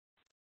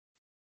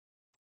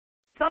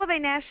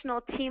Solavei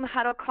National Team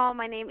Huddle call.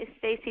 My name is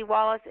Staci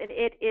Wallace, and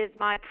it is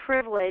my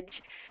privilege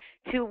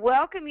to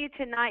welcome you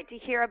tonight to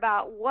hear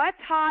about what's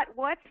hot,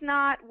 what's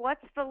not,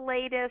 what's the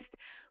latest,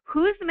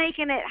 who's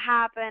making it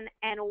happen,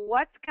 and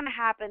what's going to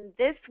happen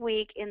this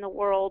week in the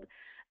world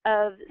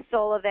of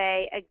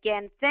Solavei.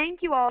 Again,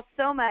 thank you all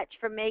so much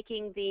for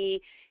making the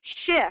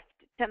shift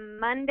to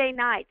Monday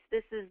nights.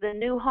 This is the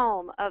new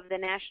home of the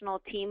National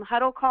Team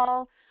Huddle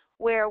call,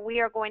 where we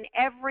are going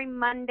every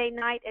Monday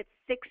night at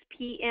 6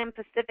 p.m.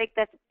 Pacific.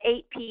 That's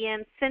 8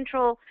 p.m.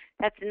 Central.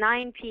 That's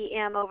 9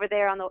 p.m. over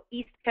there on the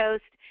East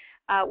Coast.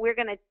 We're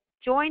going to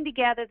join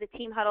together. The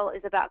Team Huddle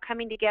is about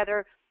coming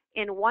together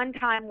in one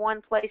time,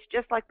 one place,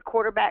 just like the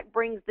quarterback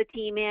brings the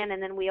team in,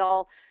 and then we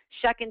all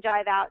shuck and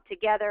jive out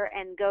together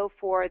and go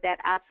for that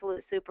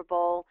absolute Super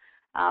Bowl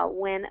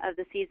win of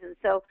the season.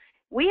 So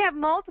we have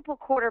multiple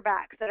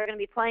quarterbacks that are going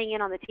to be playing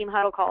in on the Team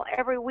Huddle call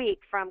every week,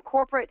 from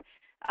corporate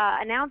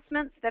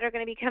announcements that are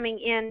going to be coming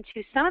in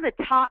to some of the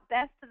top,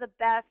 best of the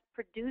best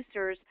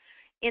producers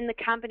in the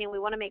company. We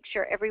want to make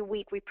sure every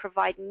week we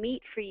provide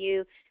meat for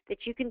you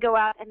that you can go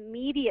out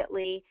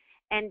immediately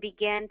and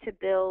begin to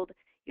build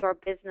your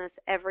business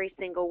every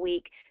single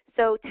week.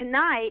 So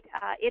tonight,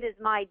 it is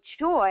my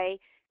joy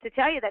to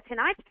tell you that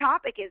tonight's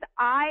topic is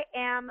I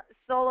Am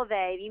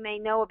Solavei. You may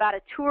know about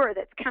a tour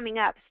that's coming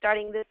up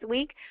starting this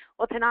week.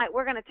 Well, tonight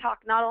we're going to talk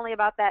not only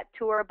about that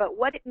tour, but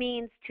what it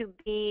means to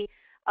be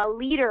a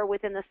leader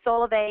within the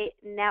Solavei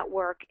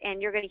network.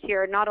 And you're going to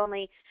hear not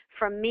only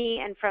from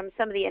me and from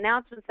some of the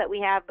announcements that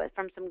we have, but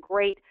from some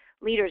great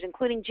leaders,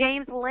 including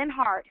James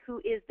Linhart, who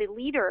is the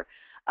leader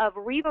of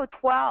Revo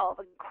 12,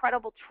 an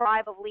incredible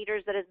tribe of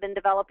leaders that has been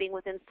developing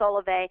within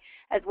Solavei,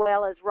 as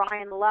well as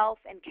Ryan Lelf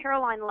and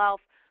Caroline Lelf,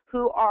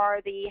 who are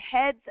the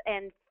heads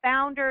and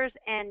founders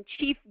and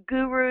chief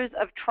gurus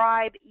of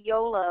Tribe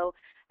YOLO.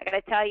 I got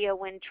to tell you,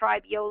 when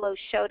Tribe YOLO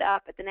showed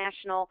up at the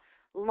national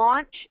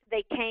launch,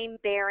 they came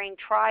bearing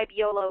Tribe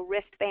YOLO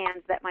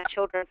wristbands that my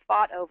children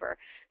fought over.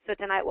 So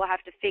tonight we'll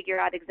have to figure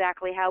out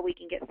exactly how we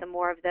can get some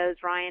more of those,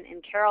 Ryan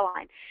and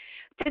Caroline.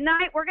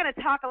 Tonight we're going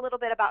to talk a little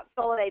bit about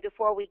Solavei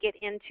before we get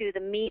into the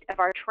meat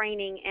of our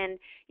training. And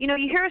you know,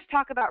 you hear us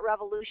talk about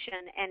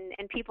revolution,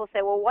 and people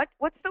say, well,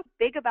 what's so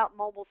big about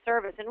mobile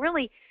service? And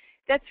really,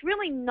 that's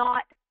really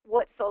not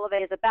what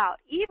Solavei is about,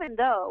 even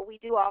though we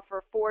do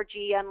offer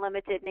 4G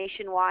unlimited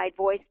nationwide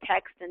voice,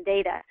 text, and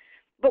data.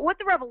 But what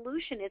the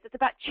revolution is, it's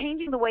about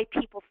changing the way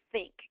people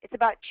think. It's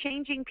about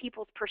changing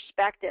people's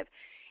perspective.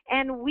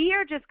 And we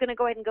are just going to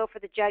go ahead and go for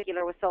the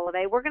jugular with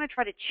Solavei. We're going to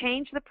try to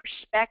change the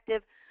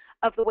perspective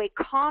of the way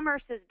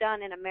commerce is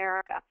done in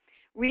America,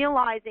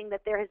 realizing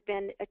that there has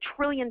been a $1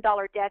 trillion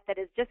debt that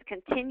has just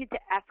continued to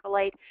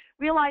escalate,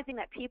 realizing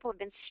that people have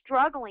been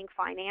struggling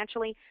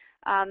financially,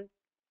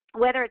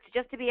 whether it's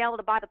just to be able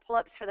to buy the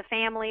pull-ups for the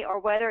family or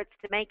whether it's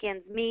to make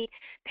ends meet,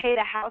 pay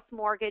the house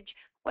mortgage,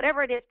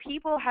 whatever it is,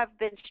 people have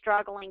been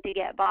struggling to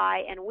get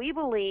by, and we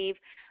believe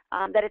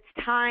that it's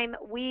time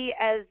we,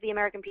 as the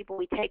American people,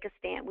 we take a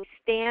stand. We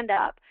stand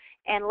up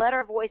and let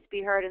our voice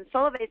be heard, and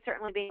Solavei is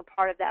certainly being a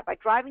part of that by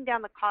driving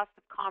down the cost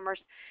of commerce,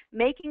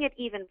 making it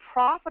even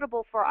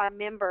profitable for our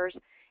members,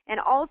 and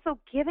also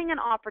giving an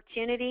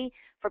opportunity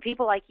for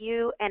people like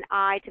you and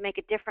I to make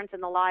a difference in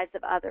the lives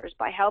of others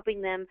by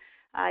helping them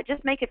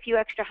just make a few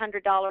extra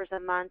 $100 a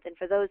month. And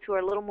for those who are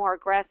a little more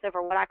aggressive,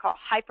 or what I call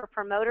hyper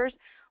promoters,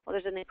 well,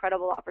 there's an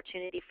incredible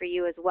opportunity for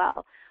you as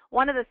well.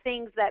 One of the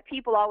things that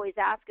people always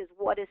ask is,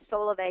 what is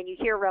Solavei? And you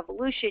hear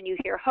revolution, you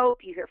hear hope,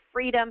 you hear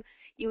freedom,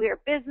 you hear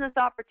business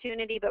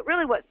opportunity, but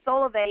really what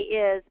Solavei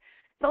is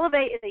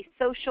a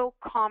social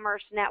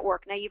commerce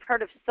network. Now, you've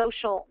heard of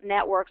social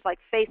networks like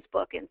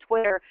Facebook and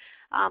Twitter,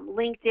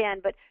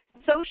 LinkedIn, but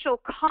social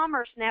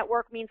commerce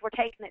network means we're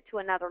taking it to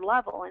another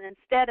level. And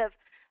instead of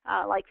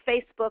like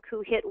Facebook,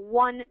 who hit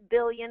 1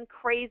 billion,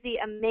 crazy,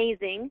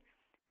 amazing,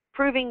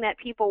 proving that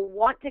people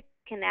want to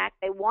connect,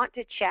 they want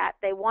to chat,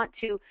 they want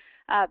to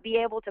be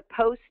able to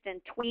post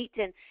and tweet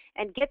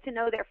and get to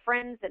know their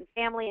friends and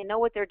family and know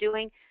what they're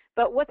doing.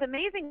 But what's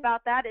amazing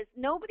about that is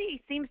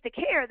nobody seems to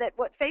care that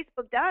what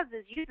Facebook does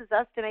is uses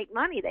us to make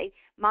money. They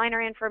mine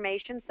our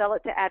information, sell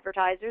it to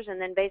advertisers, and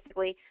then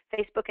basically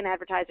Facebook and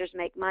advertisers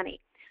make money.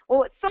 Well,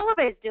 what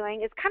Solavei is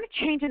doing is kind of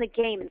changing the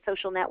game in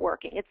social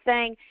networking. It's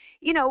saying,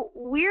 you know,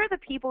 we're the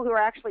people who are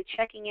actually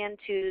checking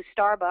into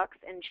Starbucks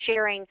and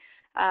sharing,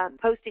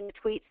 posting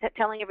tweets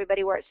telling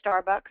everybody we're at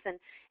Starbucks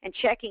and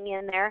checking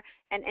in there.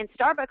 And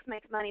Starbucks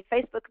makes money,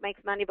 Facebook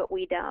makes money, but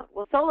we don't.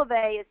 Well,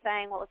 Solavei is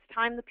saying, well, it's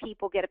time the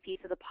people get a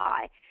piece of the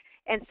pie.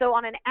 And so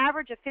on an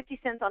average of 50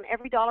 cents on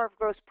every dollar of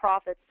gross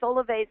profit,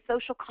 Solavei's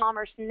social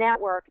commerce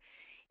network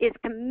is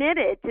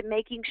committed to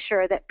making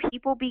sure that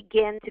people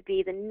begin to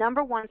be the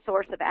 #1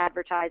 source of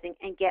advertising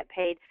and get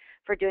paid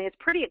for doing it. It's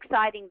pretty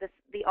exciting,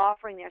 the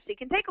offering there. So you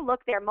can take a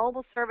look there.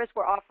 Mobile service,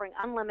 we're offering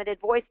unlimited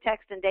voice,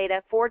 text, and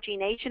data, 4G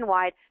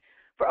nationwide,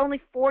 for only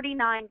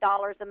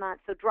 $49 a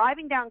month. So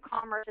driving down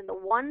commerce in the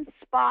one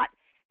spot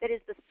that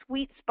is the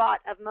sweet spot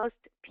of most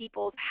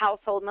people's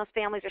household. Most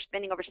families are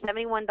spending over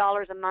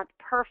 $71 a month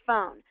per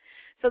phone.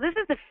 So this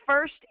is the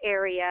first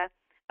area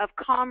of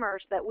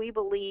commerce that we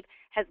believe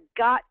has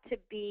got to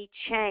be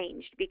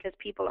changed because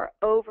people are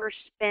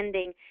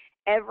overspending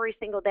every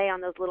single day on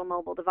those little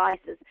mobile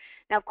devices.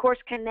 Now, of course,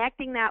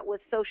 connecting that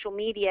with social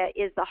media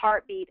is the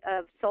heartbeat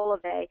of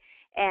Solavei,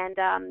 and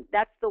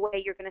that's the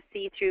way you're going to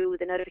see through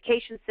the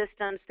notification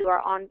systems, through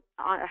our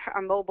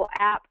our mobile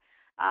app.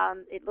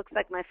 It looks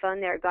like my phone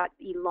there got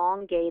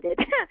elongated.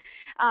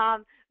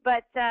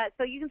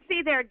 So you can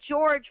see there,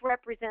 George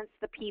represents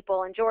the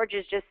people, and George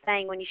is just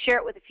saying when you share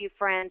it with a few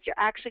friends, you're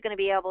actually going to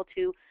be able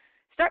to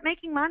start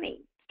making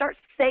money, start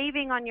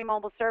saving on your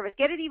mobile service,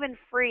 get it even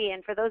free.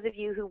 And for those of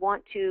you who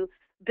want to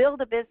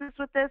build a business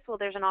with this, well,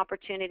 there's an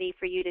opportunity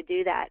for you to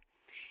do that.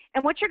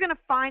 And what you're going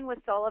to find with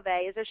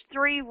Solavei is there's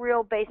three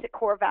real basic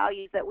core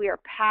values that we are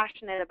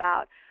passionate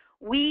about.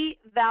 We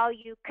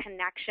value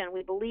connection.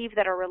 We believe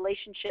that our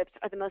relationships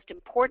are the most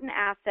important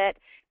asset,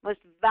 most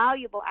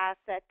valuable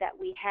asset that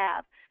we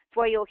have. That's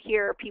why you'll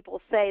hear people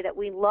say that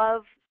we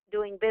love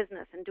doing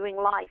business and doing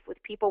life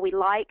with people we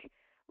like,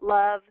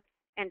 love,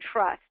 and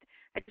trust.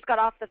 I just got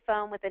off the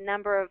phone with a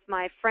number of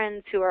my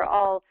friends who are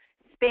all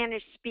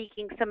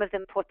Spanish-speaking, some of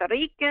them Puerto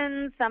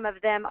Ricans, some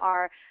of them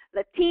are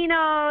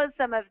Latinos,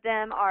 some of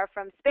them are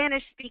from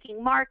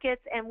Spanish-speaking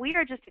markets, and we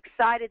are just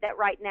excited that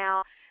right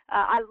now,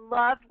 I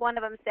loved one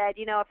of them said,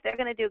 you know, if they're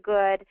going to do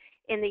good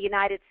in the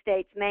United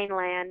States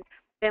mainland,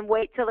 then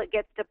wait till it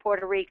gets to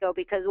Puerto Rico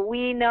because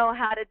we know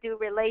how to do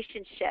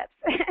relationships.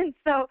 And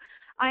so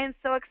I am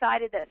so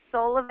excited that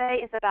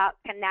Solavei is about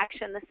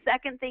connection. The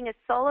second thing is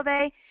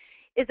Solavei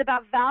is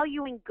about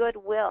valuing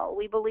goodwill.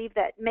 We believe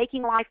that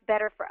making life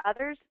better for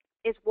others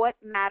is what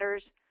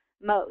matters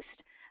most.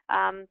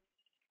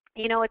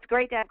 You know, it's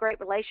great to have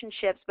great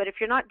relationships, but if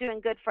you're not doing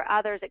good for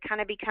others, it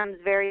kind of becomes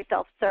very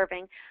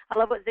self-serving. I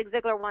love what Zig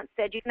Ziglar once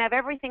said, you can have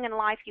everything in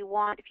life you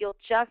want if you'll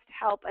just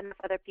help enough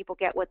other people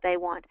get what they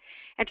want.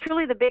 And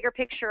truly the bigger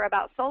picture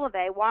about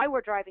Solavei, why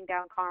we're driving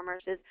down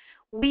commerce, is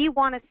we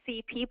want to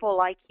see people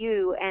like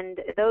you and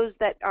those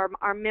that are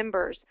our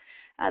members.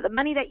 The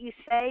money that you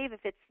save,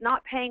 if it's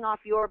not paying off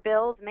your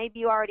bills, maybe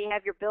you already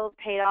have your bills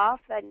paid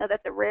off. I know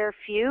that's a rare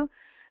few.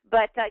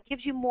 But it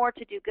gives you more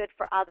to do good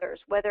for others,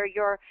 whether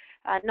your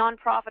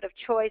nonprofit of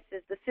choice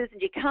is the Susan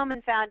G.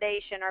 Komen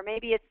Foundation, or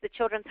maybe it's the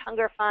Children's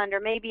Hunger Fund, or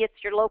maybe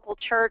it's your local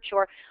church,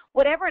 or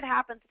whatever it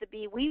happens to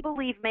be. We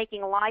believe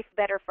making life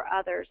better for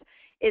others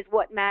is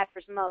what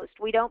matters most.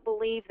 We don't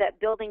believe that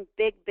building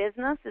big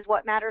business is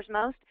what matters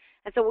most.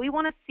 And so we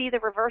want to see the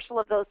reversal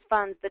of those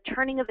funds, the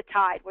turning of the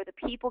tide, where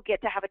the people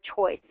get to have a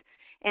choice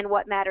in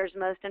what matters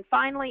most. And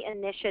finally,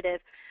 initiative.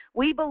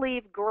 We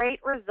believe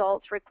great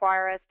results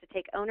require us to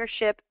take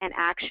ownership and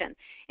action.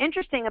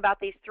 Interesting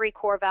about these three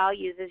core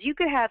values is you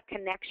could have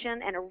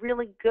connection and a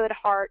really good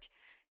heart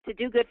to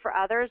do good for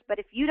others, but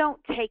if you don't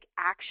take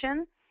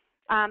action,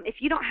 if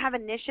you don't have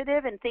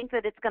initiative and think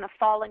that it's going to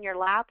fall in your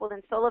lap, well,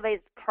 then Solavei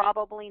is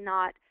probably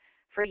not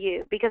for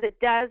you, because it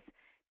does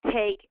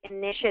take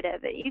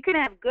initiative. You can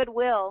have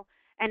goodwill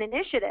and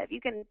initiative.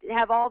 You can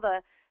have all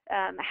the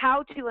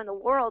how-to in the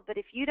world, but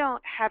if you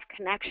don't have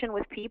connection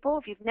with people,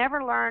 if you've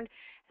never learned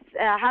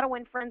how to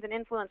win friends and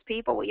influence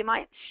people, well, you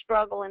might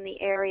struggle in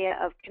the area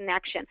of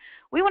connection.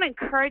 We want to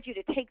encourage you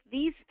to take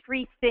these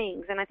three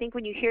things, and I think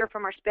when you hear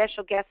from our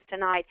special guests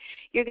tonight,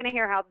 you're going to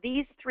hear how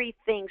these three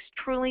things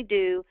truly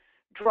do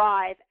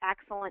drive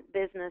excellent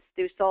business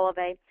through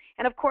Solavei.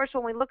 And of course,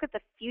 when we look at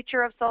the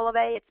future of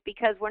Solavei, it's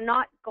because we're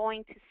not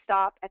going to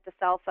stop at the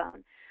cell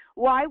phone.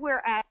 Why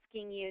we're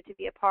asking you to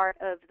be a part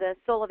of the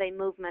Solavei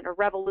movement or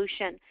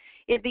revolution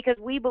is because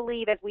we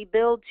believe as we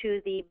build to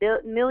the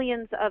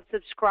millions of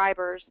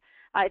subscribers,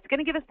 it's going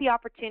to give us the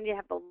opportunity to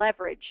have the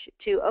leverage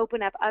to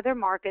open up other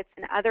markets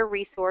and other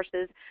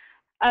resources,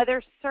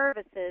 other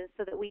services,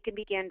 so that we can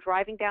begin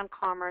driving down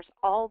commerce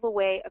all the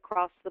way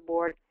across the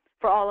board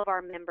for all of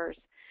our members.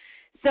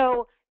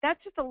 So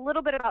that's just a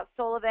little bit about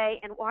Solavei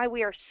and why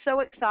we are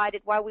so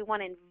excited, why we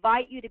want to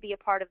invite you to be a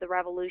part of the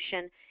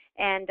revolution.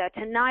 And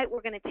tonight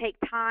we're going to take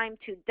time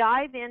to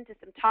dive into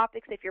some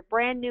topics. If you're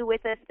brand new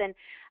with us, then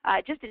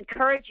just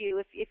encourage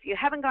you, if you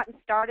haven't gotten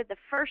started, the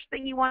first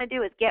thing you want to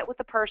do is get with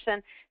the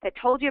person that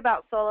told you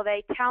about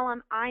Solavei. Tell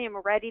them, I am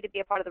ready to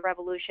be a part of the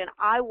revolution.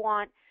 I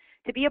want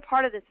to be a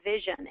part of this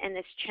vision and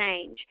this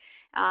change.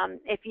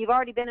 If you've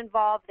already been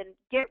involved, then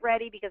get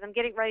ready, because I'm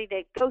getting ready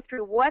to go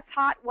through what's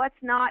hot, what's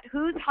not,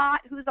 who's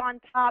hot, who's on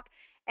top,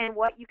 and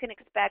what you can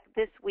expect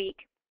this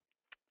week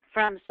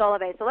from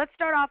Solavei. So let's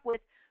start off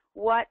with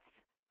what's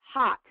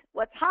hot.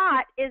 What's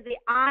hot is the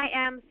I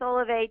Am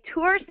Solavei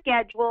tour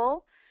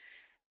schedule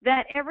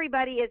that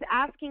everybody is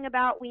asking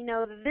about. We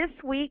know this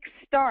week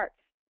starts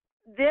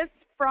this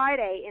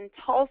Friday in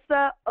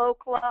Tulsa,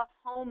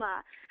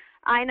 Oklahoma.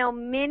 I know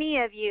many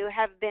of you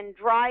have been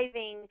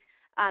driving,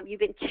 you've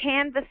been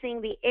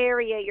canvassing the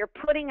area, you're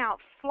putting out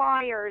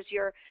flyers,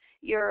 you're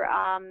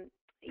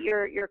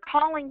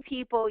calling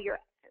people,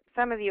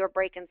 some of you are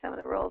breaking some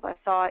of the rules. I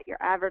saw it, you're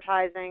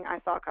advertising, I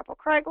saw a couple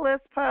Craigslist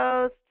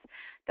posts.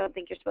 Don't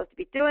think you're supposed to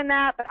be doing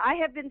that, but I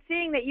have been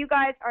seeing that you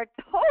guys are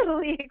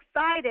totally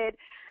excited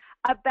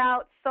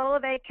about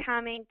Solavei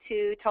coming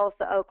to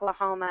Tulsa,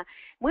 Oklahoma.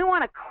 We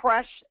want to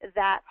crush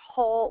that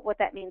whole, what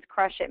that means,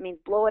 crush it, means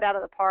blow it out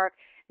of the park,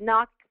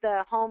 knock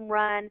the home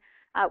run.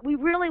 We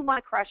really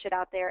want to crush it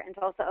out there in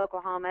Tulsa,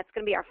 Oklahoma. It's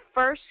going to be our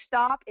first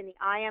stop in the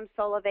I Am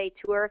Solavei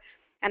tour.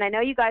 And I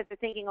know you guys are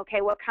thinking,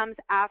 okay, what comes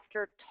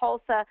after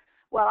Tulsa?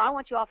 Well, I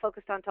want you all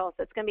focused on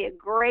Tulsa. It's going to be a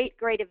great,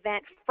 great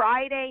event.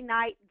 Friday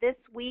night this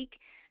week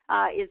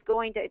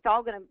it's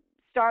all going to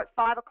start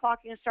 5 o'clock.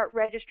 You're going to start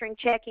registering,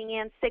 checking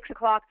in, 6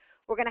 o'clock.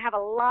 We're going to have a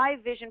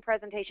live vision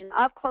presentation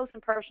up close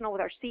and personal with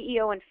our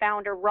CEO and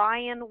founder,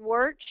 Ryan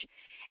Wirch.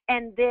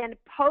 And then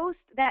post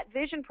that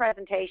vision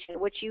presentation,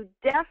 which you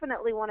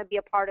definitely want to be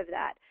a part of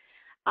that.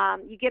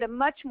 You get a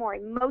much more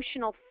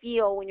emotional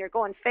feel when you're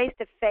going face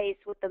to face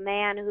with the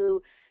man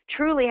who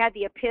truly had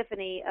the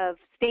epiphany of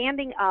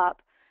standing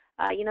up.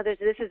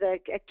 This is a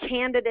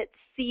candidate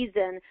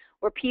season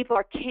where people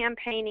are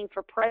campaigning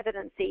for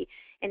presidency.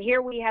 And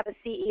here we have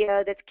a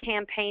CEO that's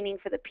campaigning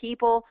for the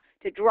people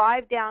to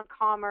drive down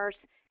commerce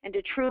and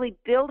to truly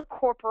build a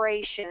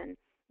corporation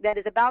that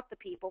is about the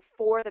people,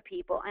 for the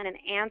people, and an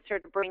answer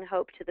to bring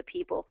hope to the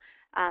people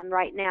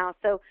right now.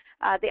 So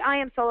the I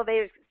Am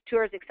Solavei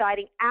tour is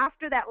exciting.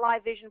 After that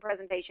live vision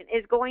presentation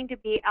is going to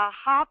be a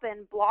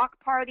hoppin' block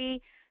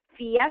party,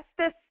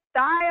 fiesta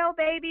style,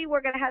 baby.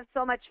 We're going to have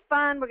so much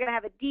fun. We're going to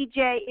have a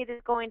DJ. It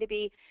is going to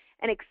be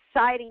an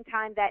exciting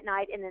time that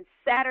night. And then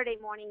Saturday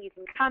morning, you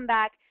can come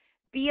back,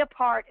 be a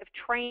part of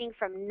training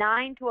from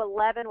 9 to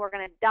 11. We're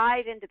going to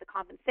dive into the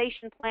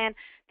compensation plan,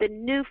 the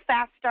new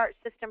fast start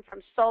system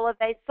from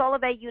Solavei.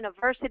 Solavei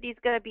University is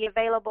going to be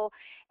available,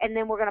 and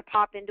then we're going to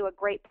pop into a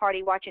great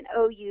party watching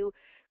OU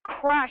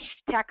crush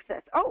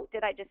Texas. Oh,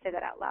 did I just say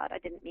that out loud? I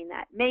didn't mean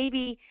that.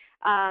 Maybe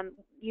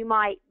you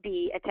might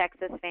be a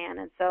Texas fan,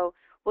 and so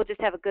we'll just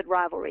have a good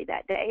rivalry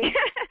that day.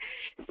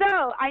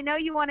 So I know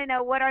you want to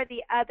know what are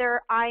the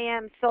other I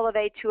Am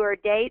Solavei tour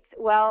dates.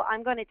 Well,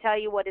 I'm going to tell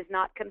you what is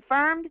not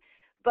confirmed,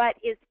 but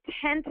is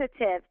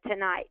tentative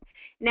tonight.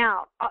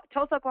 Now,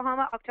 Tulsa,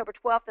 Oklahoma, October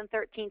 12th and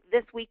 13th,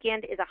 this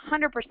weekend is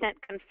 100%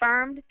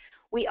 confirmed.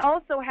 We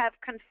also have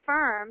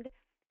confirmed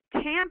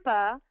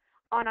Tampa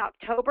on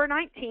October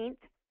 19th,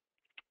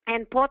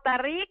 and Puerto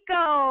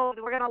Rico.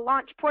 We're going to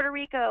launch Puerto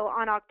Rico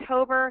on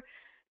October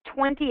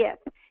 20th.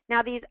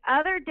 Now, these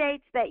other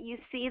dates that you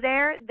see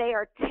there, they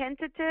are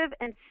tentative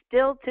and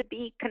still to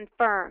be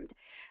confirmed.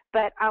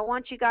 But I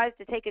want you guys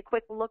to take a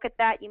quick look at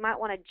that. You might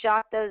want to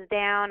jot those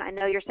down. I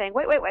know you're saying,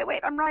 wait,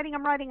 I'm writing.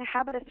 How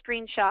about a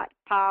screenshot?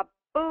 Pop,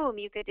 boom,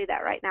 you could do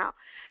that right now.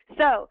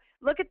 So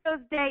look at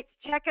those dates,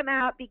 check them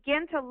out,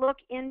 begin to look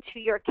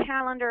into your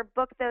calendar,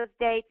 book those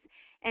dates,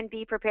 and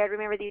be prepared.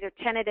 Remember, these are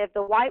tentative.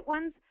 The white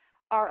ones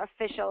are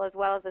official, as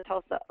well as the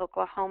Tulsa,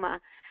 Oklahoma.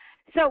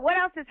 So what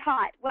else is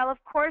hot? Well,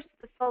 of course,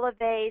 the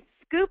Solavei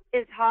Scoop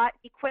is hot,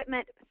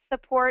 equipment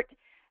support,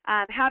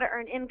 how to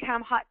earn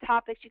income, hot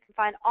topics. You can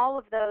find all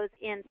of those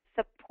in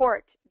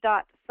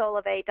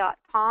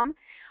support.solavei.com.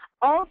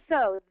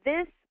 Also,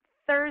 this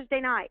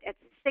Thursday night at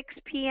 6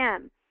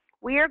 p.m.,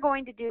 we are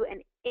going to do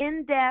an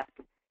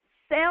in-depth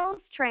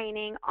sales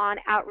training on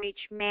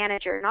Outreach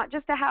Manager, not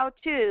just a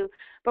how-to,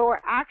 but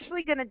we're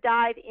actually going to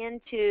dive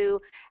into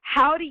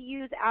how to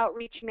use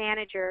Outreach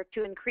Manager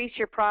to increase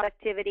your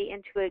productivity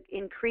and to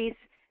increase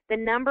the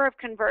number of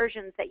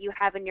conversions that you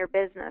have in your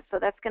business. So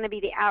that's going to be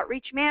the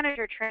Outreach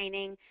Manager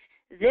training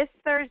this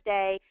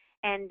Thursday,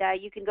 and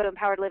you can go to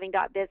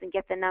empoweredliving.biz and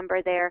get the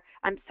number there.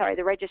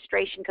 The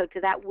registration code,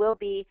 because that will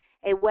be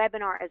a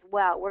webinar as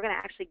well. We're going to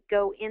actually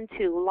go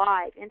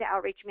live into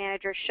Outreach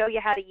Manager, show you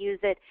how to use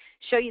it,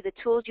 show you the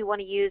tools you want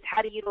to use,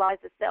 how to utilize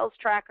the sales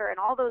tracker, and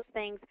all those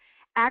things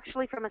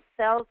actually from a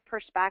sales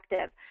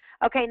perspective.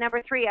 Okay,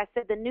 number 3, I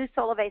said the new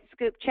Solavei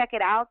Scoop. Check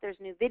it out. There's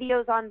new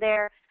videos on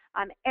there.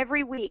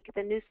 Every week,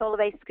 the new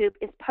Solavei Scoop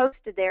is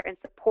posted there in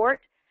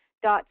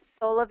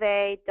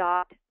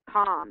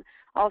support.solavei.com.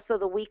 Also,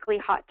 the weekly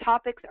hot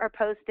topics are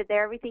posted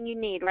there, everything you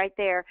need right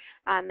there.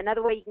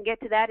 Another way you can get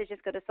to that is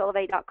just go to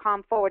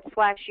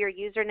solavei.com/your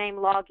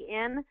username, log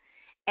in,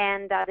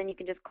 and then you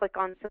can just click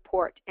on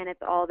support, and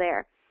it's all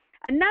there.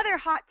 Another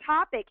hot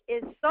topic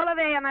is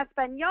Solavei en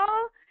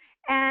Español,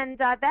 and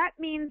that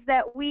means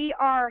that we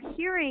are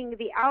hearing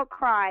the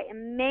outcry,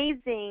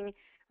 amazing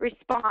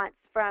response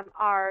from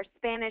our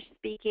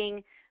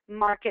Spanish-speaking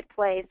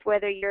marketplace,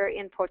 whether you're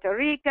in Puerto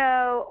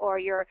Rico or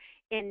you're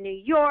in New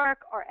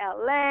York or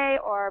LA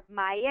or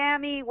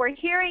Miami. We're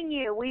hearing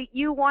you.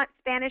 You want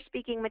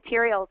Spanish-speaking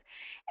materials.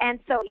 And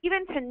so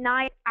even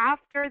tonight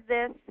after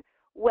this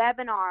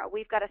webinar,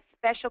 we've got a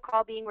special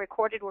call being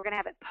recorded. We're going to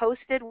have it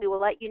posted. We will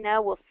let you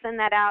know. We'll send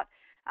that out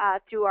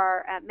through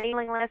our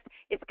mailing list.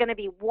 It's going to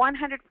be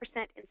 100%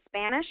 in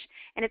Spanish,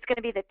 and it's going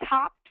to be the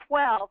top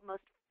 12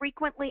 most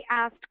frequently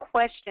asked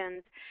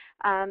questions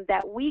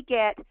that we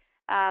get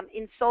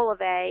in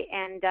Solavei,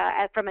 and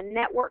from a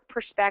network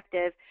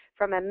perspective,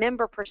 from a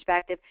member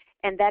perspective,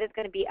 and that is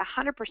going to be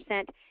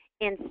 100%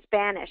 in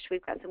Spanish.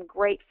 We've got some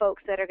great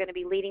folks that are going to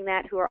be leading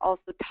that who are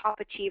also top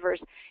achievers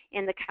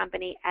in the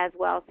company as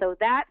well. So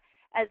that,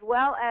 as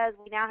well as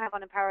we now have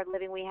on Empowered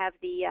Living, we have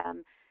the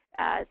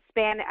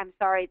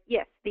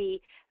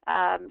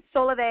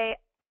Solavei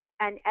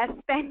and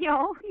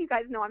Espanol. You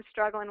guys know I'm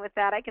struggling with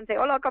that. I can say,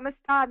 hola, ¿cómo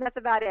está? And that's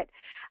about it.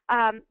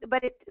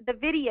 But the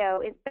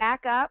video is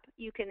back up.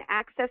 You can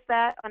access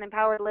that on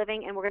Empowered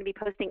Living, and we're going to be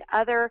posting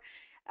other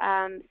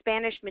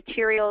Spanish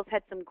materials.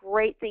 Had some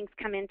great things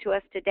come into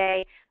us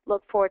today.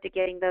 Look forward to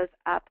getting those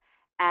up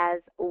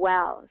as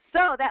well.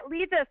 So that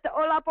leads us to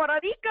Hola Puerto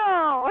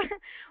Rico.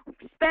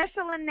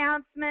 Special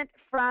announcement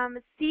from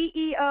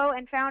CEO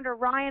and founder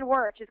Ryan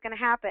Wirch is going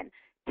to happen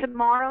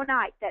tomorrow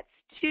night. That's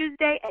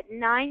Tuesday at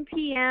 9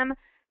 p.m.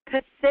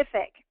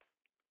 Pacific.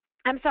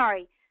 I'm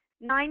sorry,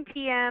 9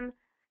 p.m.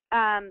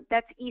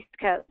 That's East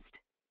Coast.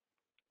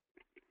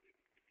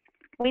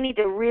 We need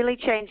to really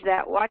change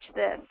that. Watch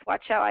this.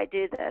 Watch how I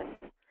do this.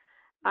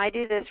 I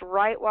do this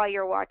right while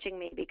you're watching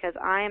me because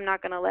I am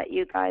not going to let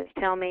you guys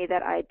tell me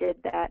that I did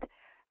that.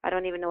 I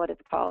don't even know what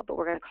it's called, but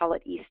we're going to call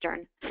it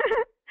Eastern.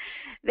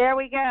 There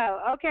we go.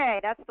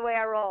 Okay, that's the way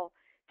I roll.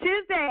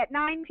 Tuesday at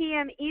 9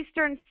 p.m.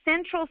 Eastern.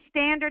 Central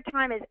Standard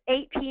Time is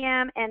 8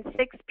 p.m. and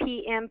 6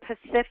 p.m.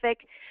 Pacific.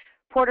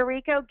 Puerto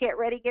Rico, get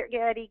ready,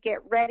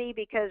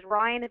 because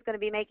Ryan is going to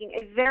be making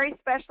a very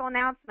special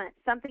announcement,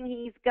 something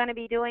he's going to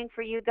be doing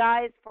for you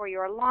guys for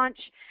your launch,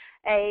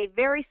 a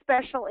very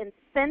special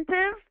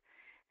incentive.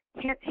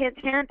 Hint, hint,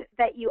 hint,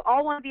 that you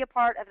all want to be a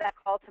part of that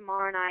call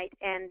tomorrow night,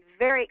 and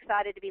very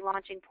excited to be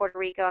launching Puerto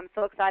Rico. I'm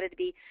so excited to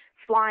be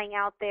flying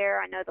out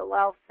there. I know the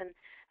Lelfs, and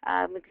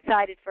I'm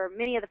excited for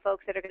many of the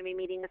folks that are going to be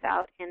meeting us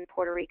out in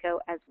Puerto Rico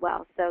as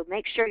well. So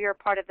make sure you're a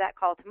part of that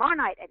call tomorrow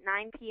night at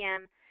 9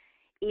 p.m.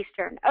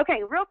 Eastern.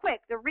 Okay, real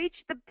quick, the Reach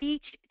the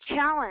Beach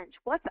Challenge.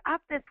 What's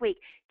up this week?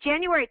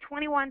 January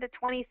 21 to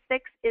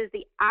 26 is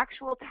the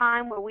actual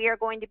time where we are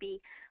going to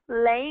be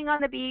laying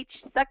on the beach,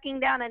 sucking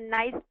down a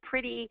nice,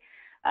 pretty,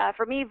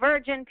 for me,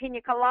 virgin pina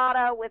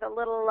colada with a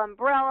little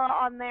umbrella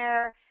on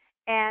there,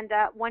 and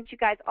want you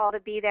guys all to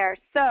be there.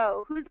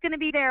 So who's going to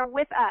be there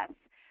with us?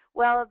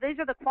 Well, these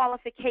are the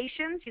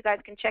qualifications. You guys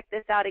can check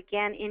this out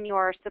again in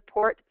your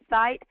support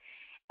site.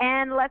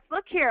 And let's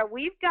look here.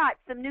 We've got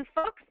some new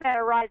folks that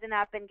are rising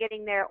up and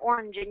getting their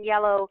orange and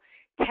yellow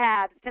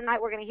tabs. Tonight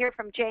we're going to hear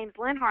from James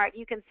Linhart.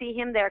 You can see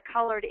him there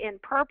colored in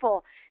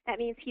purple. That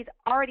means he's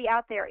already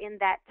out there in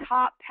that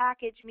top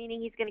package,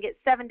 meaning he's going to get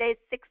 7 days,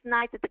 6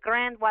 nights at the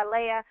Grand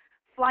Wailea,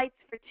 flights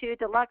for 2,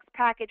 deluxe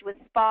package with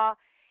spa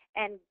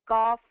and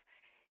golf.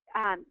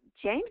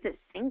 James is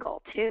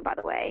single too, by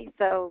the way,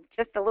 so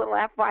just a little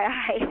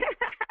FYI.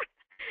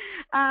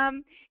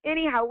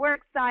 Anyhow, we're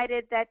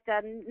excited that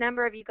a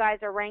number of you guys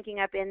are ranking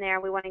up in there.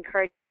 We want to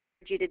encourage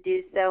you to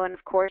do so. And,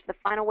 of course, the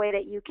final way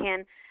that you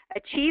can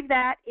achieve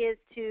that is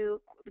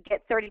to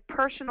get 30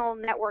 personal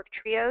network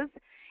trios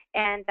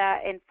and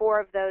 4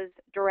 of those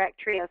direct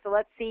trios. So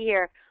let's see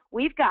here.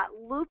 We've got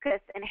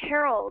Lucas and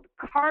Harold,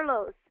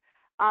 Carlos,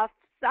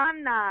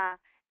 Afsana,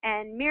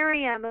 and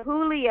Miriam,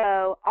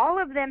 Julio. All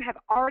of them have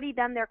already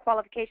done their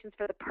qualifications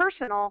for the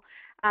personal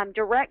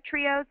direct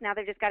trios. Now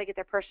they've just got to get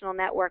their personal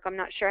network. I'm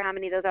not sure how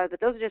many of those are, but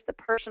those are just the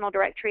personal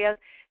direct trios.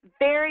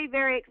 Very,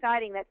 very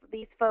exciting that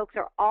these folks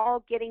are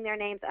all getting their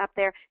names up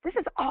there. This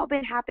has all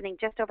been happening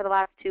just over the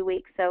last 2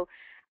 weeks. So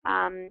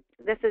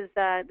this is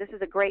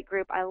a great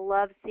group. I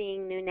love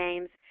seeing new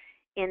names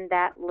in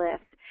that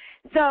list.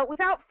 So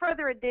without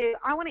further ado,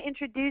 I want to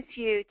introduce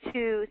you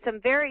to some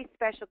very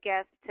special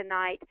guests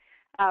tonight.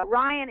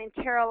 Ryan and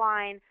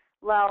Caroline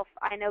Lelf.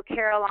 I know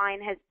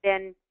Caroline has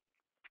been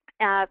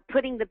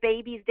putting the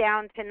babies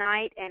down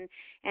tonight, and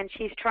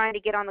she's trying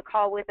to get on the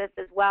call with us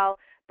as well.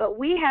 But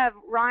we have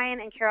Ryan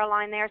and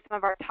Caroline there, some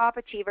of our top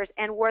achievers,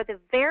 and we're the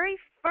very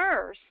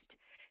first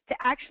to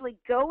actually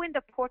go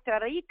into Puerto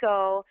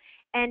Rico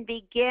and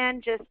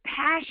begin just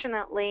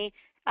passionately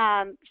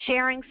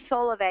sharing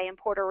Solavei in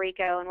Puerto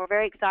Rico, and we're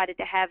very excited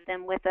to have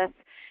them with us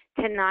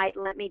tonight.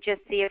 Let me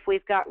just see if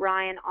we've got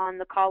Ryan on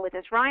the call with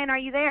us. Ryan, are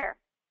you there?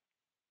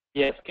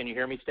 Yes. Can you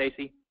hear me,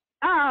 Staci?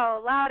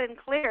 Oh, loud and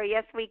clear.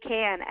 Yes, we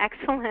can.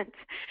 Excellent.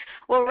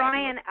 Well,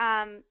 Ryan,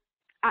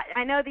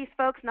 I know these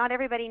folks, not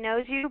everybody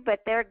knows you, but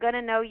they're going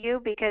to know you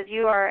because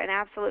you are an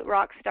absolute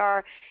rock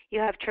star.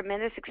 You have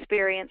tremendous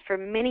experience for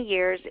many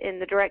years in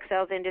the direct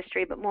sales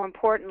industry, but more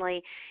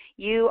importantly,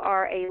 you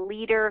are a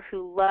leader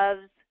who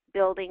loves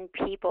building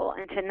people.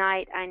 And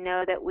tonight, I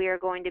know that we are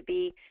going to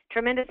be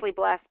tremendously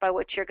blessed by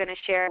what you're going to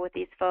share with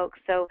these folks.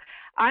 So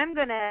I'm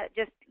going to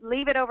just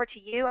leave it over to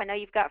you. I know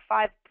you've got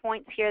 5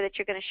 points here that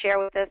you're going to share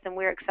with us, and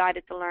we're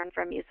excited to learn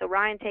from you. So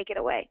Ryan, take it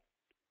away.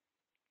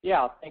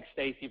 Yeah, thanks,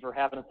 Staci, for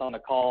having us on the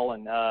call.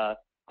 And I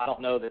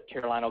don't know that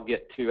Caroline will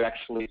get to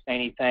actually say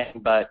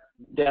anything, but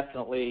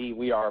definitely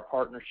we are a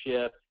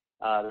partnership.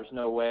 There's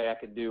no way I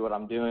could do what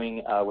I'm doing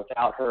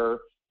without her.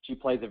 She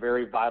plays a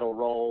very vital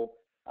role.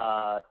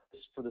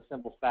 Just for the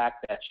simple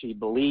fact that she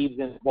believes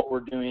in what we're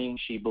doing,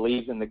 she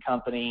believes in the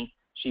company,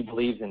 she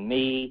believes in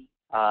me.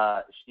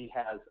 She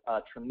has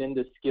a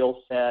tremendous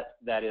skill set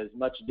that is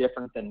much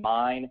different than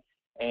mine,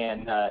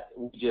 and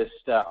we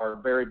just are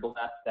very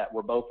blessed that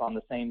we're both on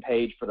the same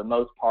page for the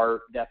most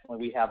part.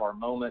 Definitely we have our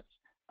moments,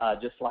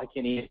 just like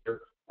any other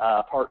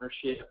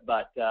partnership,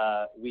 but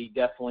we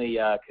definitely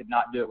could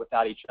not do it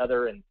without each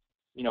other. And,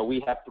 you know,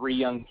 we have 3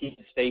 young kids,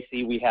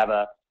 Staci. We have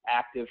a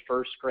active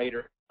first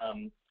grader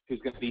who's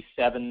going to be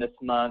 7 this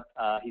month.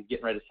 He's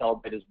getting ready to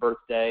celebrate his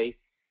birthday,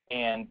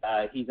 and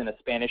he's in a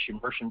Spanish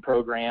immersion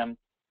program.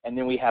 And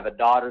then we have a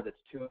daughter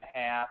that's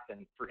 2.5,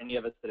 and for any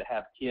of us that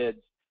have kids,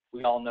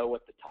 we all know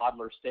what the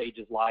toddler stage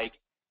is like.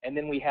 And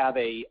then we have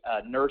a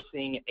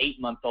nursing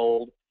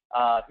 8-month-old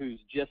who's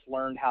just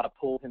learned how to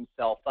pull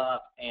himself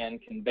up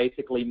and can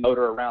basically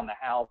motor around the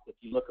house. If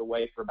you look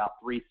away for about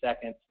 3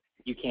 seconds,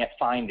 you can't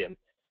find him.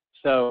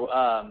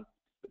 So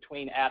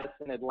between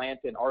Addison,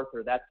 Atlanta, and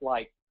Arthur, that's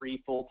like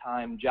 3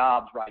 full-time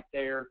jobs right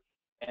there.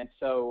 And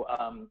so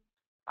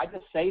I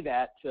just say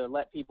that to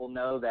let people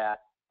know that,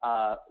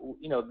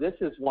 you know, this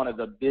is one of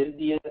the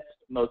busiest,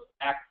 most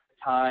active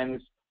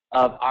times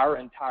of our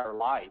entire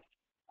life.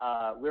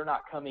 We're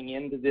not coming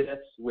into this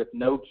with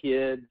no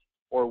kids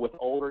or with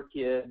older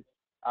kids.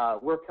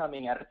 We're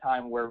coming at a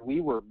time where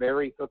we were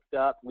very hooked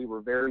up. We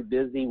were very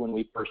busy when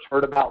we first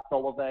heard about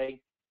Solavei.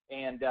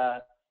 And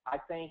I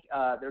think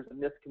there's a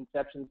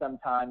misconception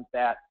sometimes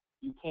that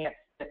you can't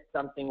fit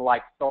something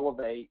like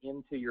Solavei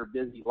into your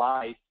busy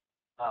life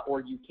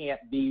or you can't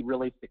be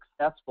really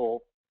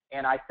successful.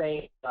 And I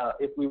think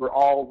if we were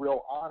all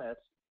real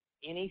honest,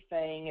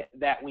 anything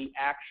that we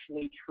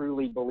actually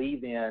truly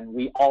believe in,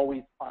 we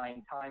always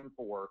find time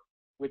for,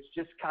 which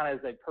just kind of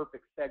is a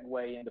perfect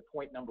segue into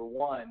point number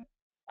 1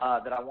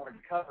 that I wanted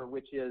to cover,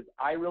 which is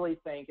I really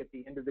think at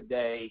the end of the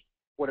day,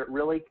 what it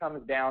really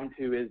comes down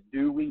to is,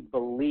 do we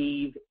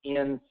believe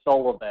in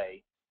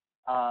Solavei?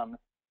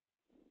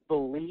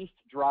 Belief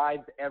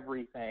drives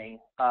everything.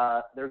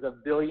 There's a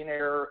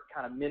billionaire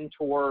kind of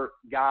mentor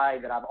guy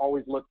that I've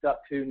always looked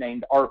up to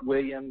named Art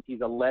Williams.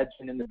 He's a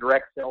legend in the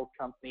direct sales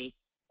company.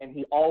 And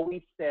he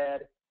always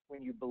said,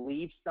 when you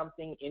believe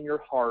something in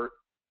your heart,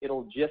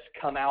 it'll just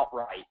come out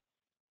right.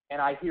 And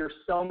I hear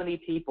so many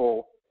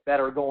people that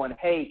are going,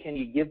 hey, can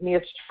you give me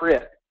a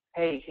script?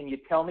 Hey, can you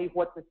tell me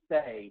what to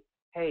say?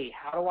 Hey,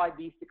 how do I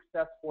be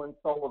successful in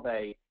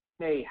Solavei?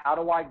 Hey, how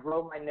do I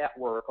grow my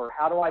network? Or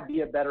how do I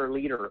be a better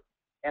leader?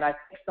 And I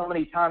think so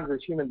many times as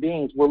human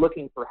beings, we're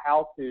looking for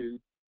how-tos.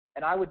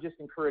 And I would just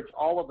encourage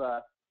all of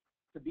us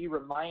to be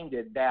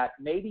reminded that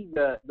maybe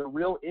the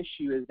real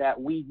issue is that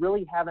we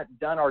really haven't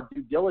done our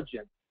due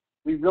diligence.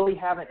 We really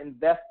haven't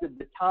invested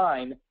the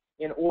time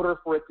in order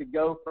for it to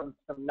go from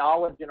some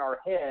knowledge in our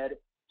head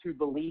to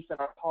belief in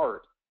our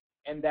heart.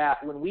 And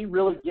that when we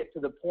really get to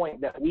the point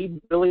that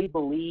we really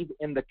believe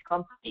in the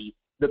company,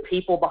 the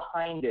people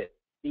behind it,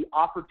 the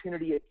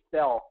opportunity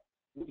itself,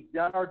 we've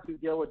done our due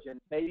diligence.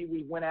 Maybe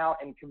we went out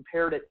and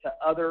compared it to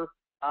other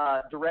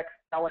direct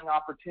selling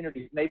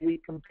opportunities. Maybe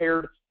we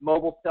compared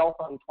mobile cell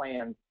phone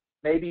plans.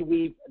 Maybe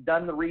we've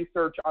done the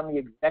research on the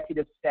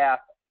executive staff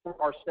for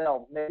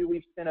ourselves. Maybe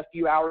we've spent a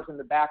few hours in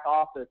the back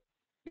office,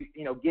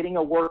 you know, getting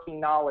a working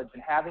knowledge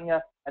and having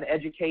an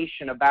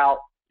education about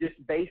just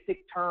basic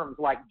terms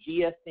like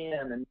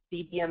GSM and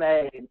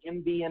CDMA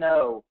and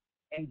MVNO,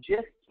 and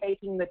just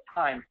taking the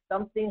time.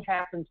 Something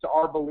happens to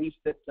our belief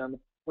system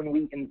when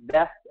we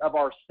invest of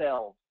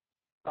ourselves.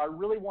 So I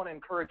really want to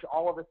encourage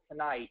all of us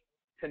tonight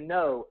to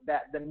know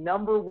that the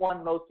number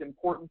 1 most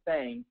important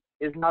thing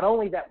is not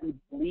only that we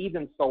believe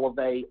in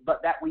Solavei,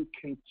 but that we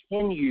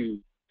continue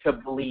to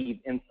believe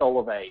in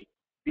Solavei.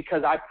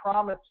 Because I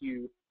promise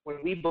you, when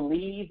we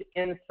believe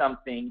in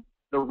something,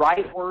 the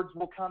right words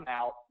will come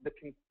out, the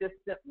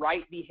consistent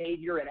right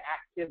behavior and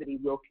activity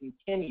will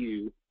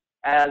continue.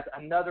 As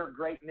another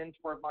great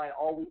mentor of mine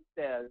always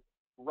says,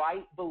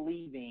 right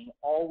believing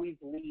always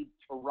leads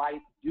to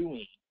right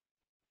doing.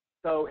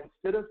 So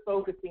instead of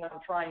focusing on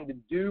trying to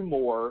do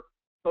more,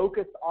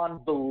 focus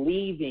on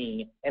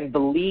believing and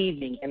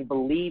believing and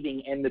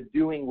believing, and the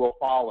doing will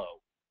follow.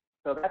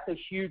 So that's a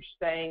huge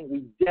thing.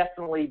 We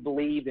definitely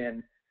believe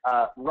in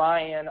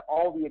Ryan,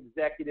 all the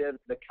executives,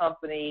 the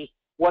company,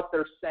 what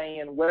they're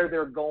saying, where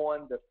they're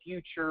going, the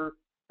future,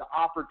 the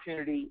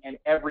opportunity, and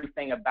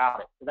everything about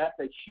it. So that's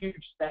a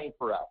huge thing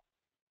for us.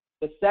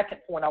 The second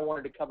point I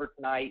wanted to cover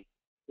tonight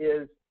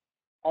is,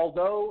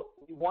 although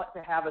we want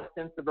to have a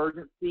sense of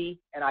urgency,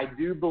 and I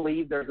do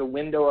believe there's a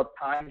window of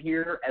time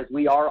here as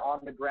we are on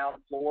the ground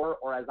floor,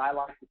 or as I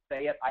like to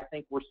say it, I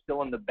think we're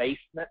still in the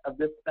basement of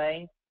this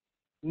thing.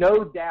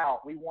 No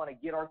doubt we want to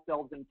get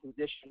ourselves in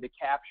position to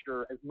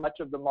capture as much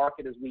of the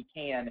market as we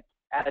can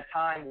at a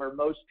time where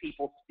most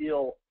people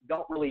still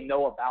don't really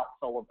know about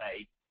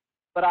Solavei.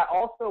 But I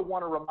also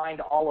want to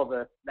remind all of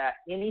us that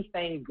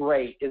anything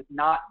great is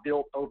not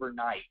built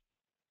overnight,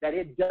 that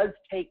it does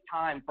take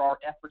time for our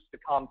efforts to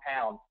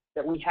compound,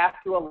 that we have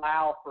to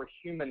allow for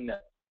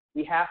humanness.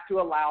 We have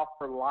to allow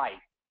for life.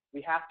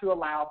 We have to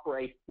allow for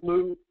a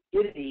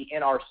fluidity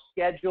in our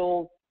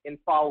schedules, in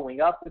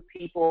following up with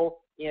people,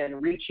 in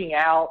reaching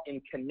out,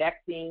 in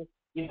connecting.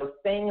 You know,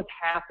 things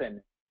happen.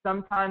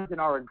 Sometimes in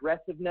our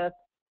aggressiveness,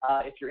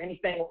 if you're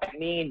anything like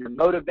me and you're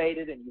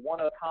motivated and you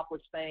want to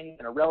accomplish things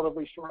in a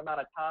relatively short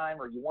amount of time,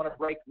 or you want to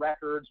break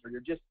records, or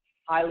you're just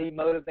highly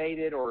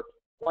motivated or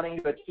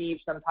wanting to achieve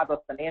some type of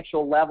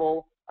financial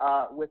level,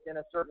 within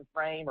a certain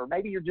frame, or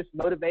maybe you're just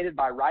motivated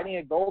by writing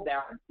a goal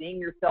down and seeing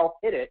yourself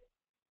hit it.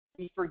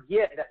 We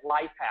forget that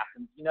life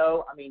happens. You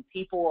know, I mean,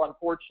 people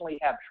unfortunately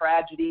have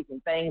tragedies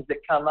and things that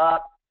come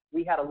up.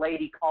 We had a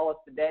lady call us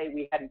today.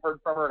 We hadn't heard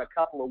from her in a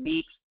couple of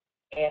weeks,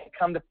 and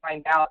come to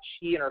find out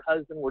she and her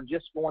husband were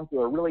just going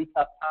through a really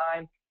tough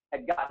time,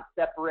 had gotten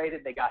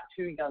separated. They got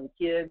 2 young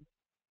kids.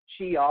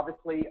 She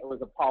obviously was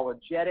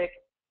apologetic,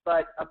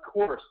 but of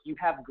course you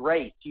have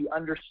grace. You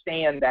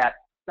understand that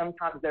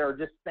sometimes there are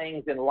just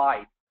things in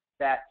life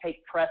that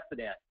take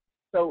precedent.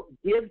 So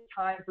give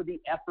time for the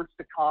efforts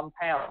to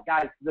compound.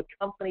 Guys, the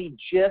company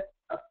just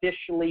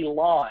officially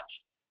launched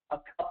a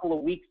couple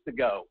of weeks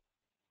ago.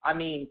 I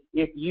mean,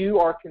 if you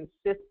are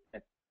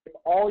consistent, if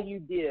all you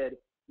did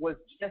was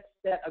just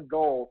set a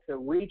goal to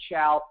reach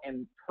out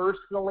and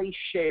personally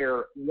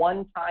share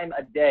 1 time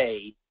a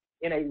day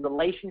in a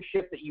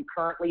relationship that you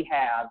currently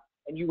have,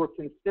 and you were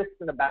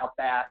consistent about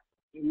that,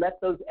 you let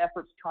those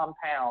efforts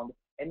compound,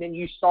 and then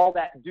you saw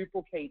that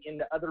duplicate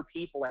into other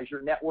people as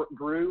your network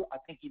grew, I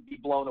think you'd be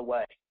blown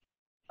away.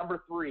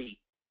 Number 3,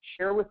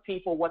 share with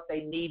people what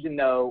they need to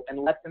know and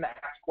let them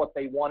ask what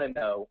they want to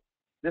know.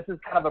 This is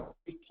kind of a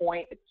big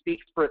point. It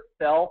speaks for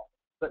itself,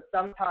 but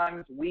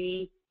sometimes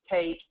we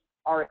take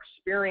our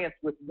experience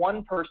with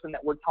one person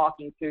that we're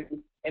talking to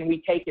and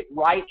we take it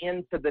right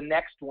into the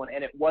next one,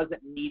 and it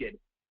wasn't needed.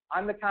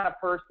 I'm the kind of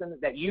person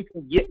that you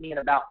can get me in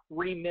about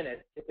 3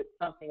 minutes if it's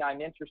something I'm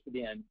interested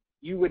in.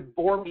 You would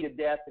bore me to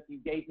death if you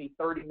gave me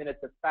 30 minutes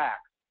of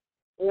facts.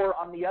 Or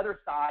on the other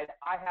side,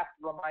 I have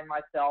to remind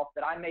myself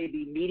that I may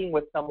be meeting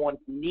with someone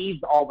who needs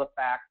all the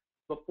facts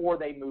before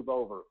they move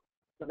over.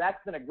 So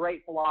that's been a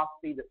great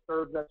philosophy that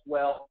serves us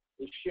well,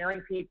 is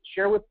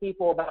share with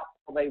people about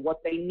what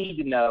they need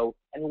to know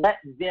and let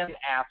them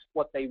ask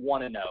what they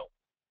want to know.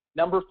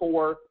 Number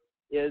 4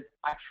 is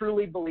I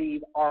truly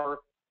believe our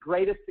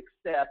greatest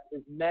success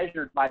is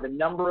measured by the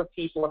number of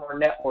people in our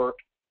network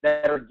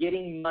that are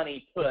getting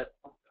money put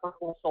on a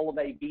purple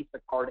Solavei Visa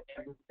card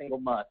every single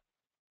month.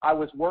 I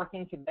was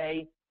working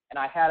today, and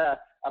I had a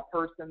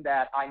person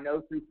that I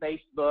know through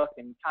Facebook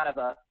and kind of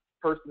a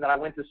person that I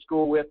went to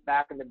school with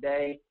back in the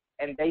day,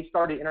 and they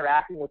started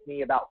interacting with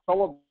me about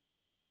Solavei.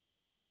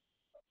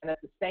 And at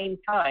the same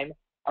time,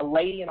 a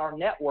lady in our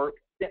network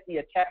sent me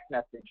a text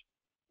message.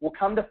 We'll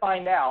come to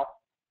find out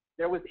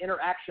there was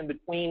interaction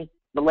between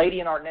the lady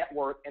in our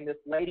network and this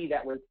lady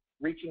that was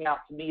reaching out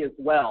to me as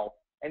well.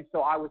 And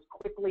so I was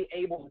quickly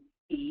able to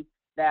see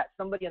that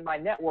somebody in my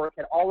network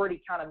had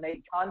already kind of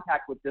made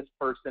contact with this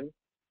person,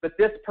 but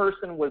this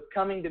person was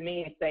coming to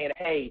me and saying,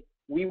 hey,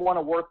 we want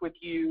to work with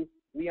you.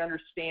 We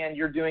understand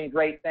you're doing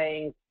great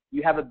things.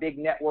 You have a big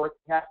network,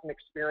 you have some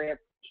experience,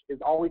 which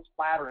is always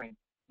flattering.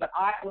 But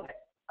I went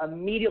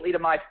immediately to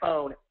my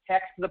phone,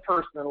 text the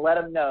person and let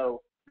them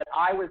know that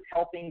I was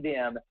helping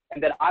them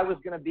and that I was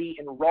going to be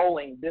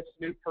enrolling this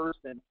new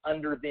person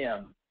under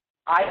them.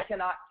 I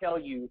cannot tell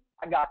you,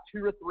 I got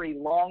 2 or 3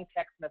 long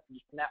text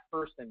messages from that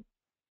person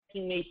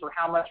thanking me for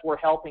how much we're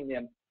helping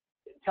them,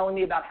 telling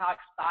me about how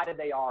excited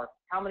they are,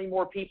 how many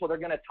more people they're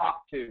going to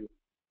talk to.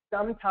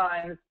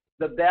 Sometimes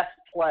the best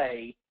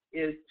play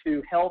is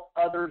to help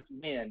others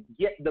win,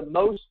 get the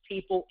most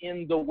people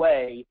in the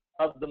way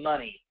of the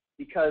money.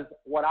 Because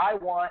what I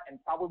want, and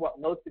probably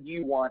what most of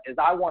you want, is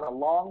I want a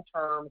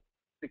long-term,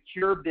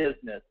 secure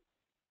business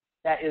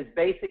that is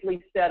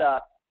basically set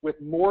up with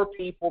more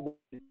people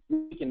than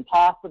we can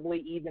possibly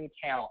even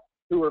count,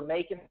 who are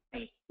making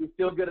money, who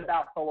feel good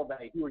about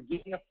Solavei, who are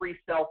getting a free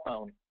cell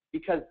phone,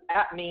 because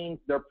that means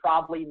they're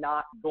probably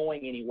not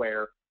going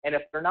anywhere. And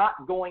if they're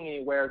not going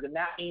anywhere, then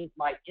that means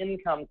my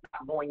income's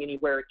not going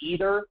anywhere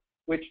either,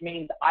 which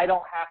means I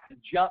don't have to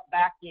jump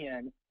back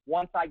in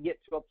once I get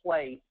to a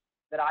place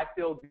that I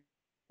feel good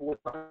with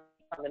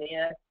coming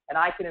in, and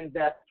I can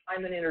invest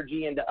time and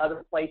energy into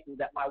other places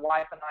that my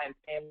wife and I and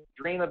family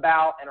dream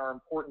about and are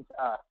important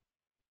to us.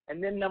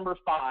 And then number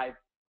 5,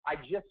 I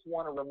just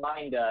want to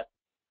remind us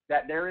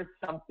that there is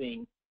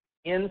something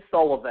in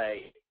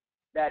Solavei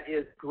that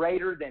is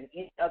greater than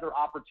any other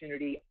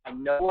opportunity I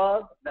know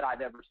of, that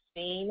I've ever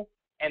seen,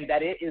 and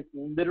that it is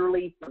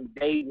literally from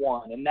day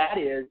one. And that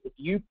is, if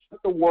you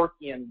put the work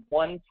in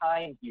 1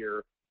 time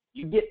here,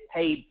 you get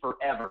paid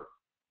forever.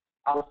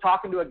 I was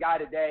talking to a guy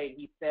today.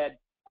 He said,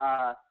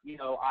 you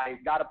know, I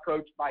got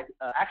approached by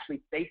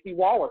actually Staci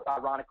Wallace,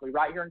 ironically,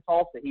 right here in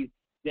Tulsa. He's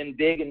been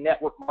big in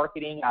network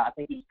marketing. I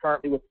think he's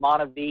currently with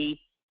Monavie.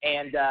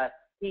 And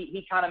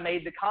he kind of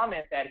made the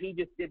comment that he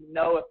just didn't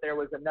know if there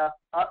was enough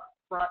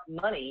upfront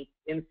money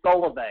in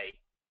Solavei.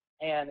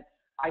 And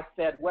I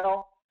said,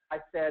 well,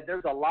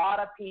 there's a lot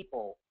of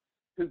people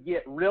who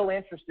get real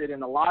interested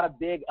in a lot of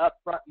big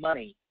upfront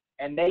money,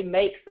 and they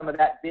make some of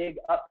that big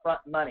upfront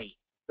money.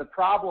 The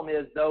problem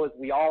is, though, is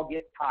we all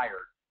get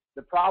tired.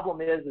 The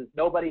problem is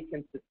nobody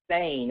can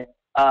sustain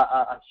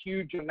a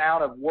huge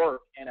amount of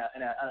work and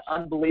an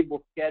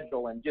unbelievable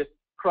schedule and just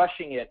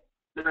crushing it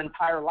their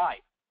entire life.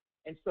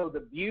 And so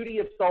the beauty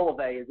of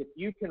Solavei is if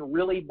you can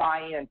really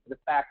buy into the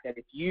fact that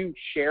if you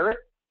share it,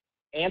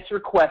 answer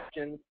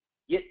questions,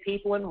 get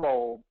people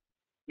enrolled,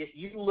 if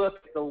you look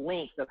at the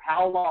length of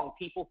how long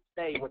people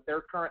stay with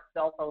their current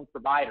cell phone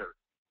provider,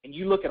 and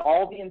you look at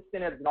all the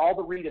incentives and all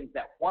the reasons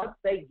that once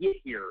they get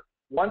here,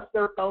 once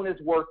their phone is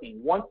working,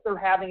 once they're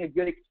having a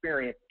good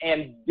experience,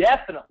 and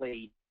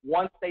definitely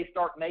once they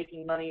start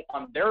making money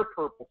on their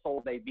purple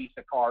Solavei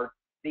Visa card,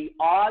 the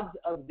odds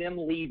of them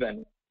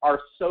leaving are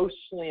so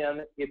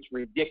slim, it's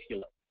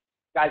ridiculous.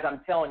 Guys,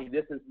 I'm telling you,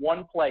 this is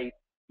one place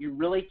you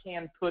really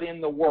can put in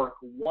the work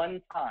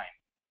one time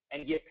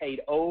and get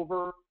paid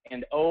over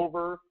and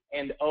over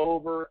and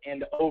over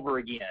and over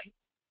again.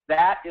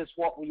 That is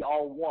what we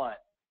all want.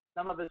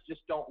 Some of us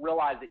just don't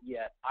realize it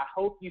yet. I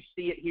hope you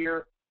see it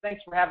here.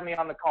 Thanks for having me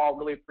on the call.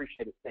 Really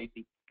appreciate it,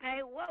 Staci. Hey,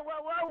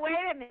 whoa, wait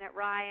a minute,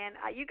 Ryan.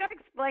 You got to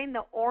explain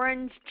the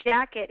orange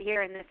jacket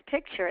here in this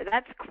picture.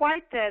 That's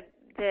quite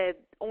the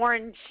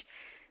orange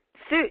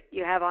suit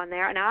you have on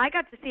there. Now, I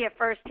got to see it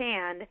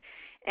firsthand,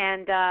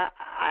 and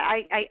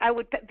I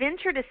would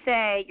venture to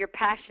say you're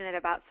passionate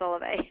about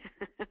Solavei.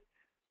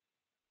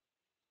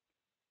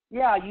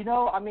 Yeah,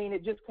 I mean,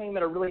 it just came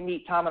at a really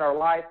neat time in our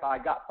life. I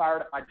got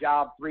fired at my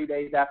job 3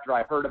 days after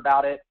I heard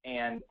about it,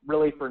 and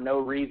really for no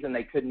reason.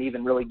 They couldn't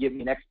even really give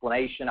me an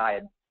explanation. I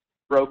had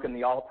broken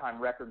the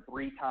all-time record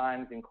 3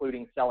 times,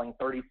 including selling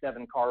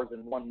 37 cars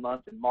in 1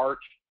 month in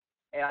March.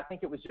 And I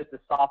think it was just a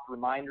soft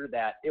reminder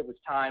that it was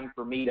time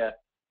for me to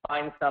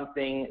find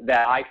something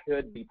that I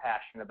could be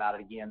passionate about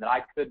it again, that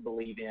I could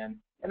believe in,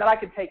 and that I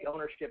could take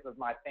ownership of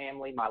my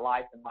family, my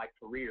life, and my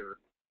career.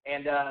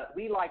 And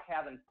we like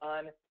having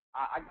fun.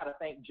 I got to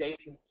thank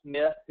Jason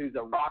Smith, who's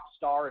a rock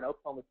star in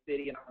Oklahoma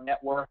City in our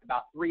network.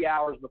 About 3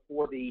 hours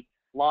before the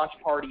launch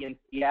party in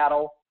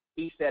Seattle,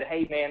 he said,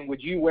 "Hey, man,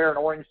 would you wear an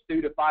orange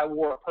suit if I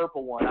wore a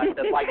purple one?" I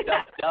said, "Like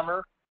Dumb and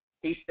Dumber?"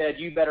 He said,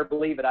 "You better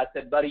believe it." I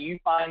said, "Buddy, you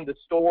find the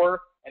store,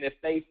 and if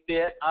they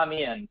fit, I'm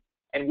in."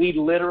 And we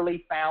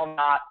literally found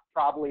out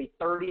probably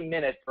 30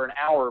 minutes or an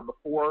hour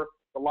before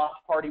the launch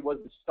party was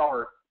to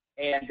start.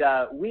 And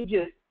we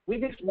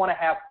just want to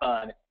have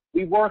fun.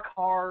 We work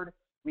hard.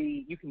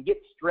 You can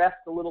get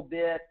stressed a little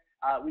bit.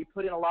 We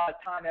put in a lot of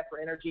time, effort,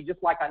 energy,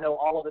 just like I know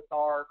all of us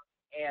are.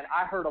 And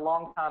I heard a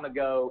long time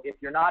ago, if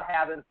you're not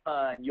having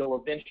fun, you'll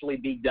eventually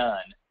be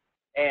done.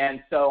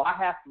 And so I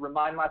have to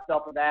remind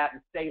myself of that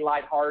and stay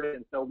lighthearted.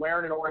 And so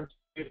wearing an orange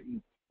suit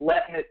and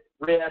letting it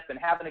rip and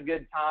having a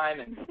good time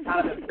and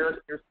kind of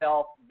embarrassing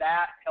yourself,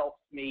 that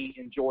helps me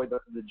enjoy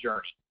the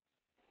journey.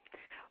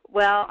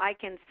 Well, I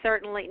can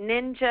certainly,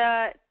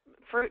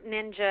 Fruit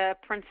Ninja,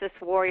 Princess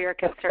Warrior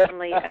can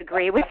certainly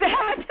agree with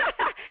that.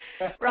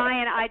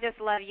 Ryan, I just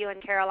love you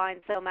and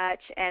Caroline so much,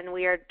 and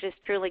we are just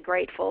truly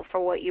grateful for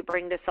what you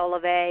bring to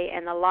Solavei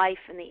and the life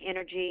and the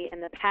energy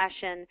and the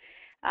passion.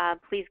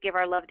 Please give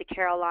our love to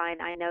Caroline.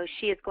 I know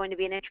she is going to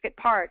be an intricate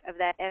part of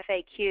that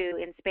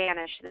FAQ in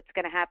Spanish that's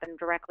going to happen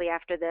directly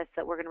after this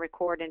that we're going to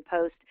record and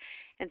post.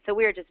 And so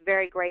we are just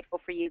very grateful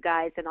for you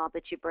guys and all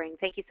that you bring.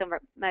 Thank you so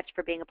much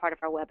for being a part of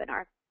our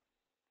webinar.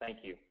 Thank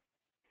you.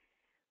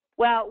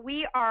 Well,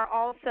 we are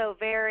also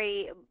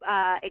very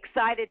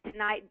excited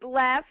tonight,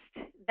 blessed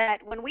that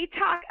when we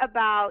talk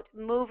about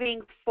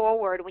moving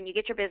forward, when you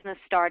get your business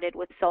started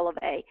with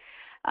Solavei,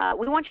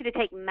 we want you to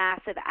take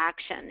massive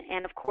action.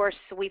 And, of course,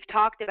 we've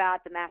talked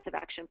about the massive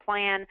action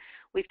plan.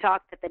 We've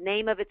talked that the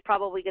name of it's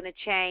probably going to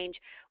change.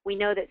 We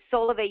know that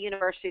Solavei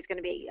University is going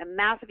to be a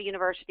massive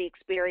university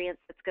experience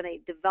that's going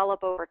to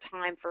develop over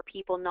time for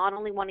people not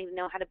only wanting to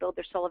know how to build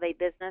their Solavei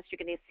business, you're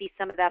going to see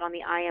some of that on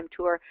the IM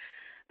tour,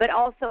 but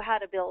also how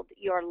to build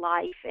your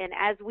life. And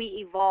as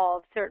we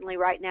evolve, certainly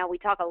right now we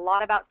talk a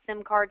lot about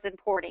SIM cards and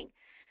porting.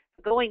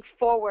 Going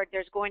forward,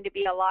 there's going to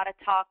be a lot of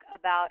talk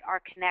about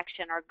our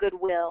connection, our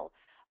goodwill,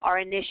 our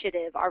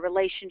initiative, our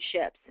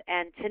relationships.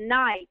 And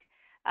tonight,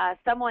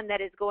 someone that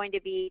is going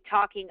to be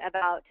talking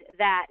about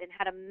that and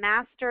how to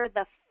master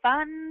the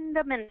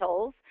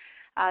fundamentals,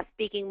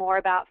 speaking more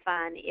about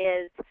fun,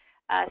 is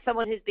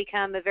someone who's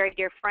become a very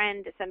dear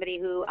friend, somebody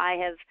who I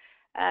have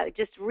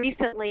just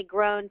recently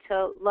grown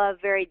to love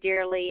very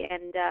dearly,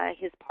 and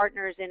his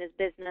partners in his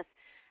business,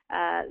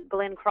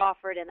 Glenn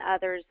Crawford and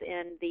others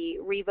in the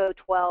Revo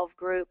 12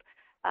 group.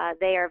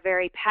 They are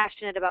very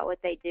passionate about what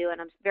they do, and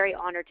I'm very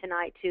honored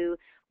tonight to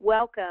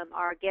welcome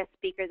our guest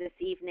speaker this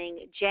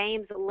evening,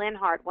 James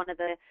Linhart, one of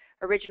the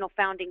original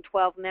founding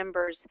 12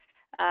 members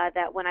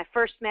that when I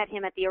first met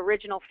him at the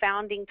original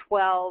founding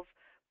 12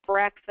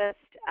 breakfast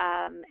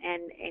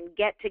and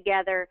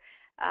get-together,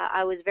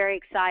 I was very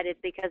excited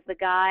because the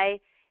guy,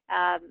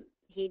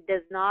 he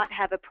does not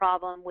have a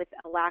problem with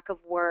a lack of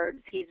words.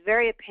 He's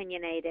very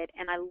opinionated,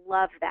 and I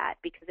love that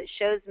because it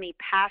shows me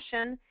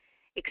passion,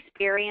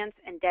 experience,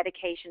 and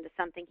dedication to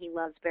something he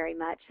loves very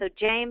much. So,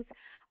 James,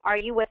 are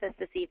you with us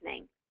this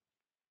evening?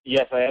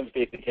 Yes, I am,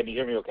 Stacy. Can you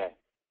hear me okay?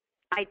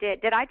 I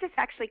did. Did I just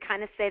actually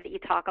kind of say that you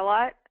talk a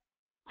lot?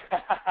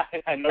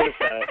 I noticed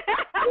that.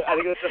 I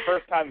think it's the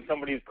first time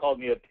somebody's called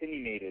me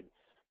opinionated.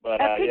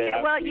 But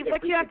yeah, well,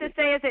 what you have to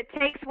say is it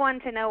takes one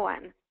to know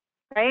one,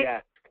 right?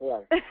 Yeah,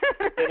 correct.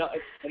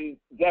 And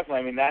definitely,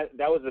 I mean, that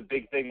was a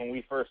big thing when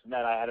we first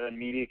met. I had an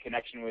immediate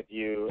connection with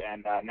you,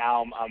 and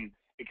now I'm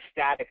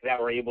ecstatic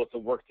that we're able to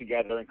work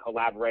together and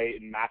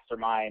collaborate and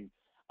mastermind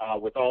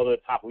with all the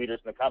top leaders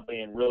in the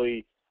company and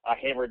really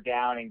hammer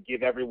down and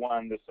give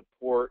everyone the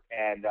support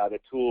and the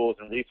tools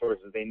and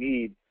resources they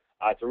need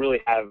to really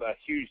have a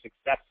huge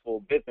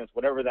successful business,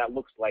 whatever that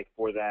looks like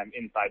for them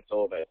inside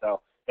Solavei.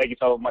 So thank you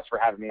so much for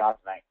having me on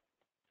tonight.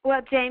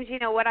 Well, James,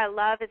 what I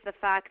love is the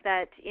fact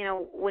that,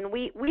 when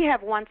we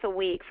have once a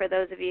week, for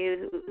those of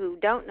you who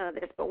don't know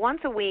this, but once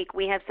a week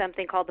we have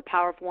something called the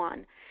Power of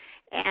One.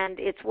 And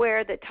it's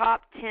where the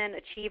top 10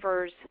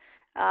 achievers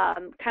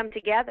come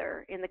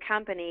together in the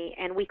company,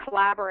 and we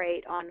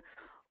collaborate on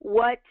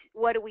what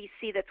do we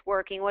see that's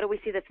working, what do we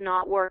see that's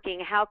not working,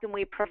 how can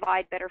we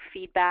provide better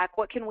feedback,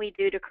 what can we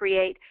do to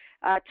create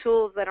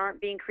tools that aren't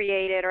being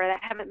created or that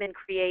haven't been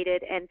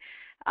created. And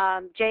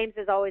James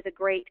is always a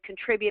great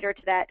contributor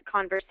to that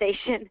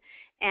conversation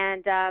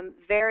and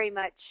very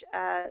much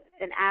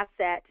an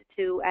asset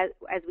to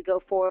as we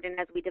go forward and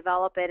as we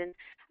develop it. And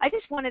I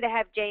just wanted to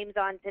have James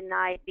on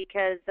tonight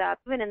because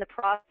we've been in the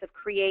process of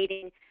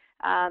creating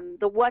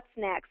the What's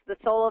Next, the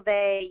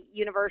Solavei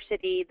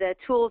University, the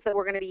tools that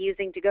we're going to be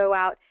using to go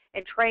out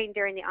and train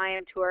during the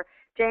IM Tour.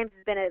 James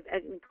has been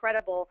an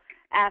incredible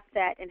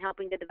asset in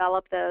helping to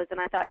develop those. And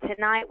I thought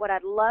tonight what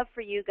I'd love for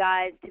you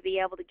guys to be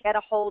able to get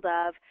a hold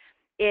of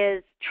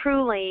is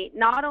truly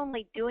not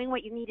only doing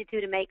what you need to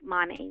do to make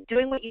money,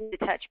 doing what you need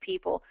to touch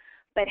people,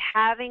 but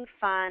having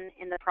fun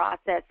in the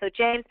process. So,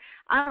 James,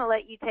 I'm going to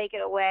let you take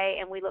it away,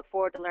 and we look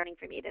forward to learning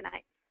from you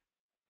tonight.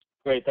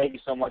 Great. Thank you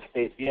so much,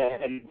 Staci. Yeah,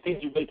 and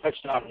Staci really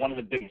touched on one of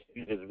the biggest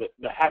things is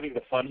the having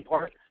the fun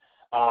part.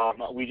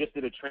 We just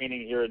did a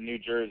training here in New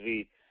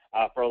Jersey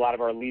for a lot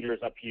of our leaders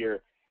up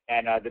here.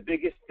 And the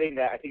biggest thing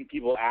that I think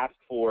people ask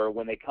for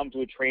when they come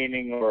to a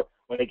training or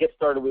when they get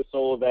started with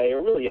Solavei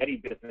or really any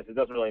business, it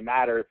doesn't really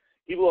matter.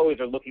 People always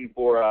are looking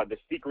for the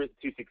secret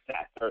to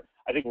success. Or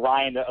I think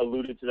Ryan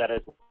alluded to that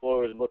as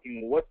before, is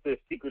looking, what's the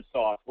secret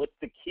sauce? What's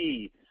the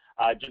key?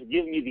 Just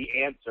give me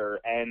the answer.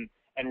 And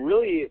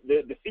really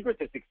the secret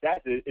to success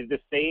is the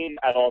same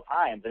at all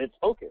times, and it's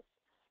focus.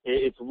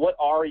 It's what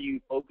are you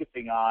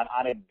focusing on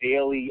a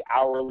daily,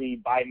 hourly,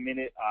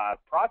 by-minute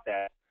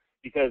process.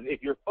 Because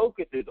if your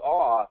focus is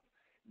off,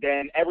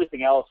 then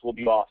everything else will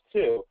be off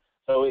too.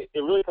 So it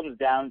really comes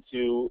down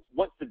to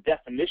what's the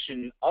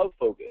definition of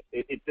focus.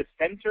 It's the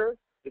center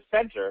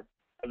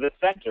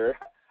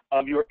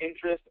of your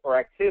interest or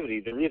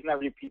activity. The reason I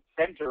repeat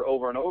center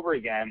over and over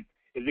again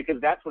is because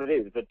that's what it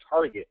is. It's a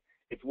target.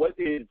 It's what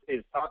is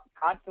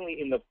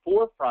constantly in the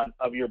forefront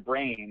of your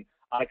brain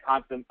on a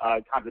constant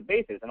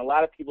basis. And a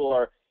lot of people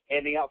are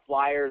handing out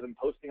flyers and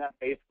posting on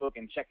Facebook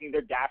and checking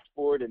their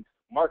dashboard and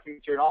marketing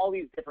material and all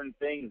these different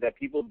things that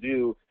people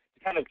do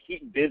to kind of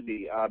keep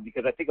busy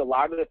because I think a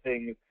lot of the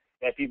things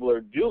that people are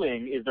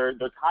doing is they're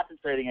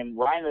concentrating, and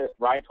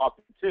Ryan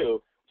talked to too,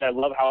 which I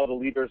love how the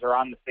leaders are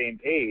on the same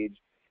page,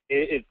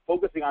 is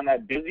focusing on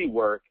that busy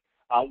work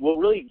will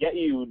really get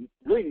you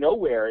really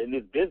nowhere in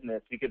this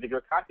business, because if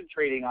you're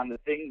concentrating on the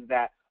things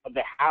of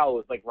the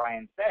hows, like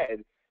Ryan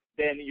said,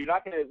 then you're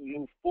not going to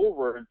move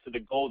forward to the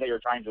goal that you're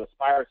trying to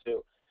aspire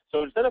to.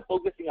 So instead of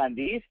focusing on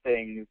these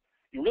things,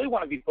 you really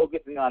want to be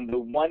focusing on the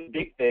one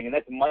big thing, and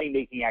that's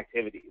money-making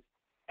activities.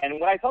 And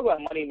when I talk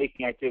about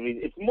money-making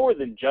activities, it's more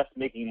than just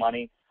making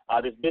money.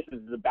 This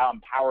business is about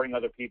empowering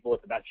other people.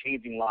 It's about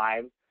changing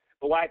lives.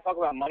 But when I talk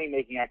about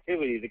money-making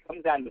activities, it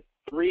comes down to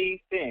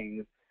three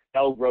things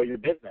that will grow your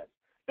business.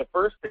 The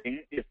first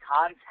thing is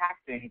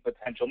contacting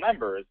potential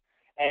members.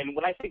 And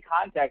when I say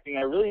contacting,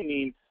 I really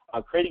mean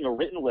creating a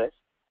written list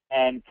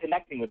and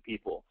connecting with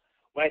people.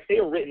 When I say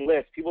a written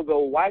list, people go,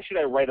 why should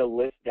I write a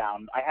list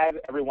down? I have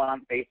everyone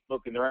on Facebook,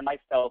 and they're on my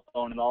cell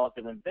phone and all those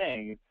different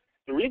things.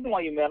 The reason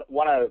why you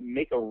want to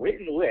make a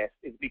written list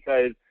is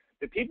because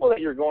the people that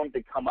you're going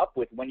to come up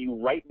with when you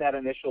write that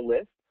initial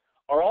list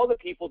are all the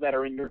people that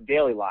are in your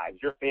daily lives,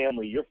 your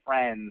family, your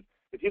friends,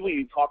 the people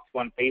you talk to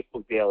on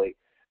Facebook daily.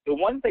 The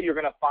ones that you're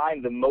going to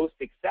find the most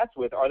success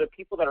with are the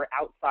people that are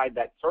outside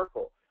that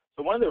circle.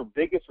 So one of the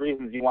biggest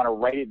reasons you want to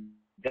write it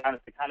down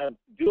is to kind of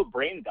do a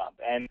brain dump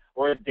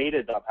or a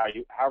data dump,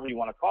 however you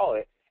want to call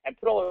it, and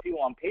put all those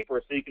people on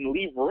paper so you can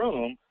leave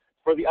room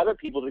for the other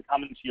people to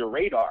come into your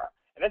radar.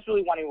 And that's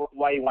really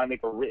why you want to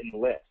make a written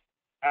list.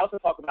 I also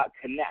talk about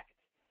connect.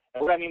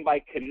 And what I mean by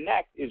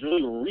connect is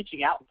really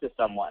reaching out to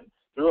someone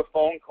through a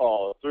phone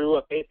call, through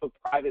a Facebook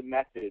private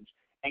message,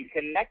 and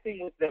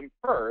connecting with them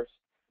first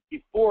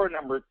before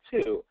number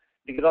two.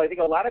 Because I think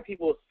a lot of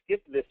people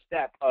skip this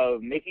step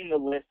of making the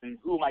list and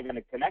who am I going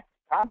to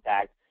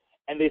contact,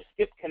 and they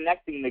skip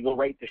connecting and they go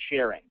right to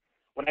sharing.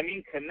 When I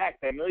mean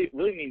connect, I really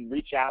mean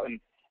reach out and,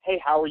 hey,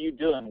 how are you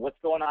doing? What's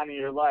going on in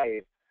your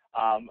life?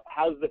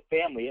 How's the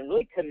family? And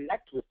really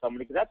connect with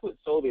somebody, because that's what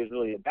Solavei is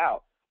really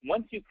about.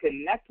 Once you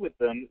connect with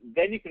them,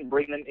 then you can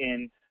bring them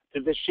in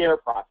to the share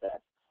process,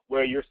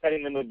 where you're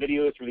sending them a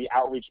video through the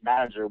Outreach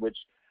Manager, which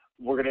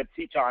we're going to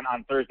teach on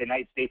Thursday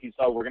night. Staci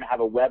saw we're going to have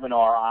a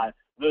webinar on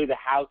really the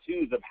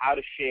how-tos of how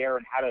to share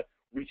and how to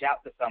reach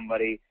out to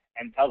somebody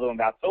and tell them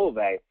about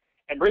Solavei,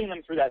 and bring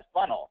them through that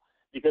funnel.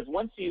 Because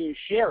once you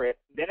share it,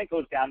 then it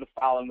goes down to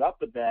following up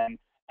with them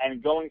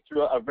and going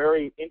through a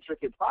very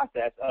intricate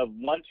process of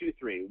 1, 2,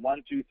 3,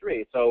 1, 2,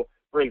 3. So,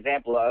 for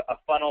example, a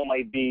funnel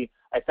might be,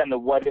 I send the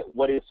what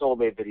is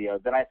Solavei video,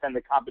 then I send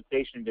the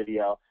compensation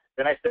video,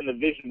 then I send the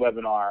vision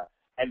webinar,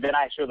 and then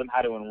I show them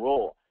how to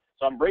enroll.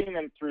 So I'm bringing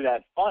them through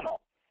that funnel.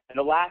 And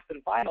the last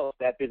and final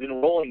step is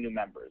enrolling new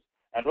members.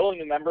 Enrolling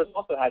new members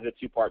also has a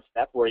two-part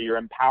step where you're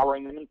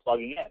empowering them and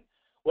plugging in.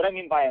 What I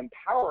mean by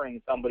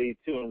empowering somebody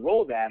to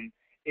enroll them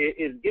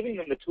is giving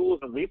them the tools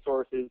and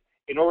resources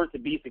in order to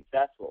be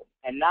successful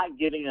and not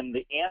giving them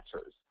the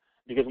answers.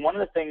 Because one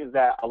of the things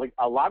that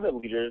a lot of the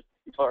leaders,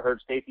 you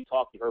heard Staci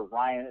talk, you heard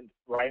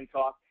Ryan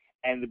talk,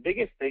 and the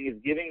biggest thing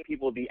is giving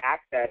people the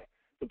access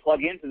to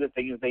plug into the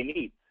things they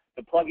need,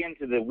 to plug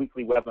into the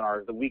weekly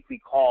webinars, the weekly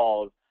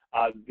calls,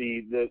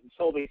 the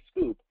Solavei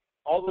Scoop,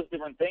 all those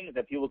different things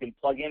that people can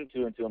plug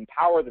into and to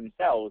empower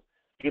themselves.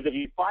 Because if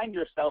you find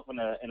yourself in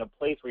a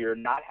place where you're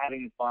not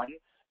having fun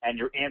and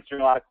you're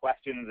answering a lot of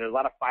questions, there's a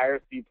lot of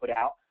fires to be put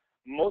out,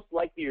 most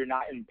likely you're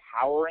not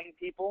empowering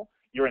people,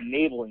 you're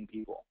enabling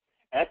people.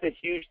 And that's a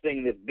huge thing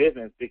in this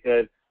business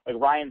because, like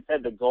Ryan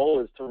said, the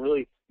goal is to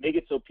really make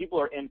it so people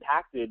are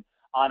impacted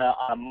on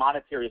a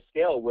monetary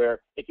scale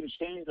where it can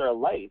change their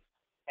life.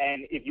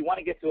 And if you want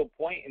to get to a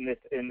point in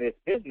this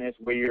business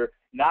where you're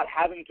not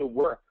having to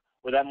work,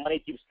 where that money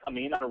keeps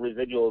coming in on a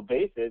residual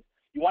basis,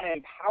 you want to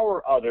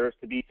empower others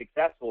to be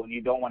successful and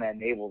you don't want to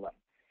enable them.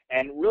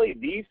 And really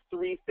these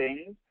three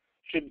things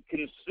should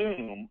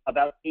consume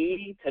about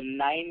 80 to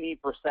 90%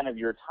 of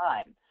your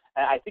time.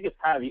 And I think it's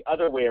kind of the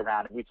other way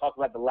around. If we talk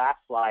about the last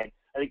slide,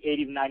 I think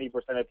 80 to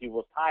 90% of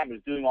people's time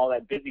is doing all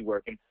that busy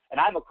work, and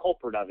I'm a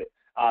culprit of it.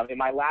 In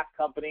my last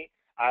company,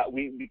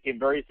 we became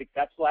very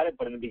successful at it,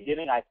 but in the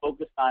beginning, I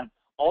focused on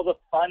all the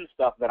fun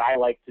stuff that I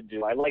like to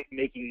do. I like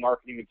making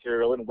marketing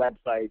material and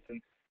websites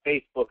and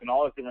Facebook and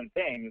all those different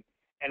things.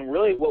 And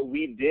really what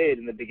we did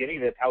in the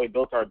beginning, that's how we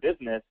built our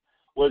business,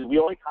 was we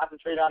only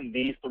concentrated on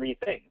these three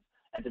things.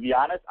 And to be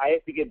honest, I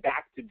have to get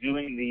back to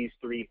doing these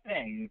three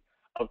things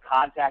of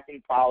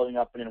contacting, following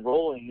up, and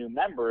enrolling new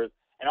members,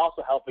 and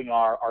also helping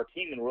our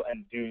team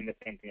and doing the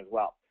same thing as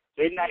well.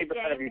 So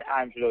 80-90% of your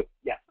time should,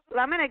 yes. Well,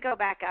 I'm going to go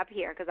back up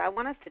here because I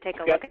want us to take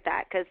a look at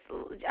that, because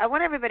I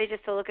want everybody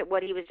just to look at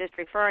what he was just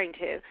referring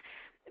to,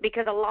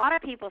 because a lot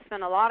of people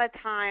spend a lot of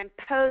time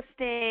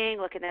posting,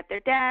 looking at their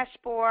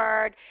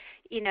dashboard,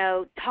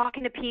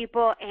 talking to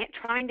people and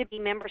trying to be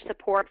member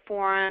support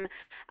for them.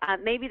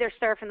 Maybe they're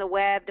surfing the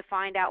web to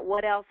find out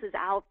what else is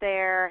out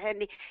there,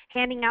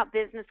 handing out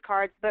business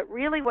cards. But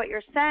really what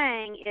you're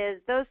saying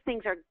is those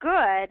things are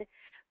good,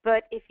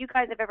 but if you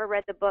guys have ever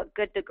read the book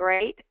Good to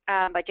Great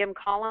by Jim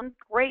Collins,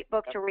 great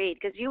book to read,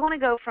 because you want to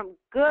go from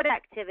good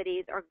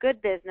activities or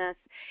good business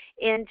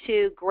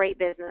into great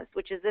business,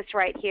 which is this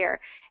right here.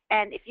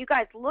 And if you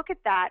guys look at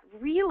that,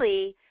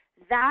 really,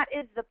 that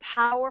is the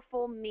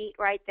powerful meat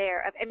right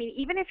there. I mean,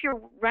 even if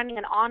you're running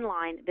an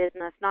online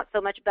business, not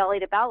so much belly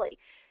to belly,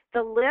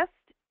 the list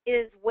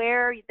is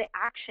where the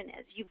action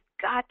is. You've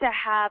got to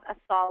have a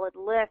solid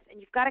list, and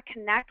you've got to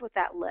connect with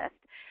that list.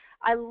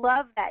 I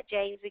love that,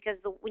 James, because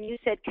when you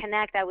said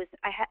connect,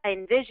 I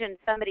envisioned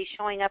somebody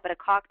showing up at a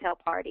cocktail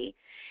party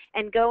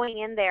and going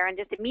in there and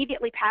just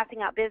immediately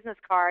passing out business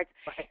cards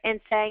and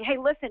saying, hey,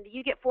 listen, do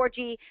you get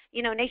 4G,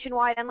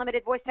 nationwide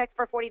unlimited voice text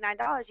for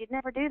 $49? You'd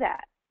never do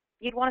that.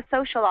 You'd want to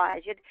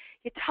socialize.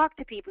 You'd talk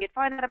to people. You'd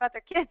find out about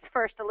their kids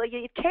first.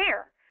 You'd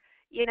care,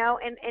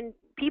 and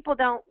people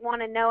don't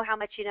want to know how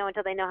much you know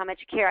until they know how much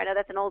you care. I know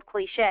that's an old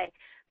cliche,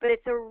 but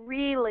it's a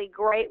really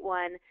great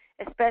one,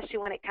 especially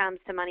when it comes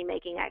to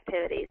money-making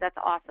activities. That's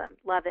awesome.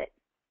 Love it.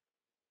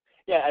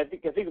 Yeah, I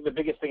think the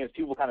biggest thing is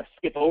people kind of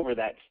skip over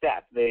that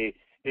step.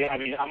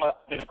 I'm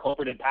a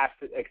culprit in past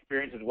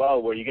experience as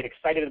well, where you get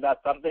excited about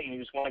something and you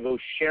just want to go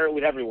share it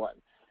with everyone.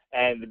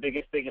 And the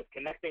biggest thing is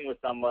connecting with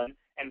someone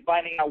and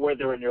finding out where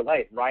they're in your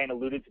life. Ryan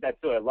alluded to that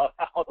too. I love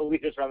how the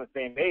leaders are on the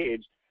same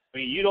page. I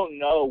mean, you don't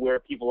know where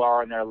people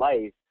are in their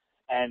life,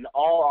 and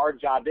all our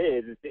job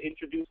is to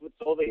introduce what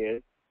Solavei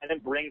is and then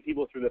bring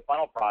people through the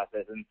funnel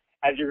process. And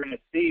as you're going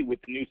to see with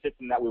the new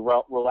system that we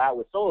roll out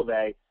with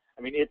Solavei,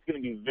 I mean, it's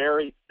going to be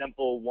very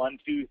simple, 1,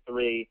 2,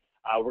 3.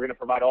 We're going to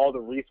provide all the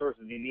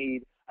resources you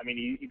need. I mean,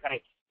 you kind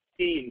of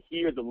see and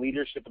hear the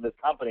leadership of this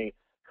company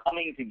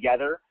coming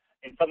together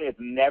in something that's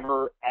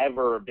never,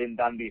 ever been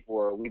done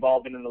before. We've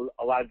all been in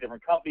a lot of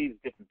different companies,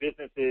 different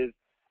businesses,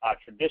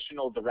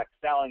 traditional direct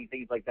selling,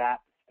 things like that.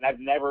 And I've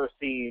never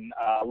seen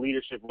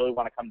leadership really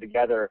want to come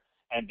together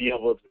and be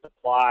able to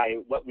supply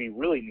what we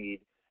really need.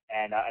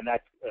 And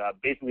that's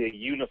basically a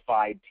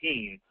unified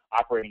team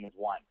operating as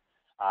one.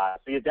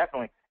 So yeah,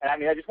 definitely. And I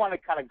mean, I just want to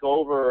kind of go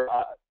over,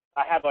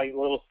 I have a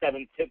little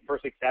 7 tip for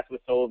success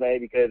with Solavei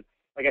because,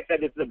 like I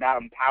said, this is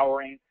about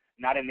empowering,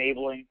 not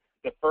enabling.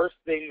 The first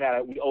thing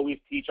that we always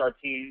teach our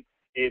team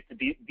is to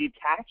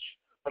detach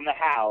from the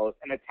hows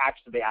and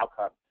attach to the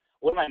outcome.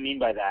 What do I mean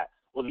by that?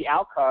 Well, the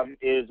outcome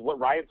is what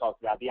Ryan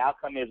talked about. The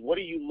outcome is, what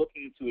are you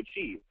looking to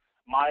achieve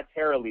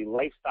monetarily,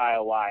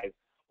 lifestyle-wise?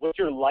 What's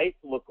your life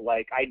look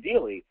like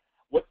ideally?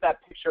 What's that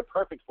picture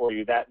perfect for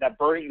you, that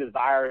burning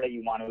desire that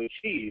you want to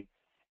achieve?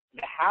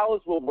 The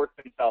hows will work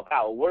themselves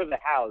out. What are the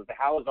hows? The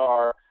hows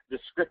are the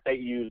script that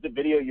you use, the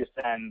video you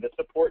send, the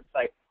support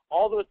site.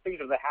 All those things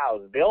are the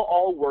hows. They'll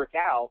all work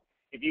out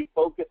if you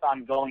focus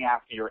on going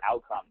after your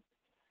outcomes.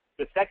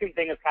 The second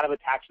thing is kind of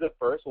attached to the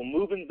first. We'll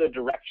move in the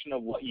direction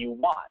of what you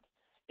want.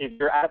 If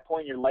you're at a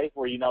point in your life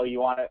where you know you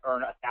want to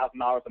earn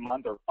 $1,000 a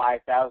month or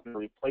 $5,000 to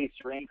replace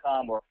your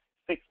income or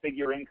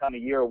six-figure income a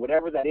year or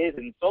whatever that is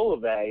in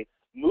Solavei,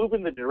 move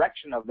in the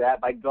direction of that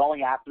by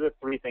going after the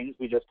three things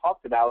we just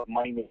talked about,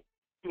 money-making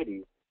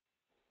activities.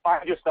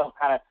 Find yourself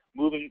kind of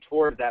moving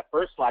towards that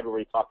first slide where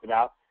we talked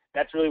about.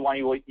 That's really why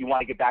you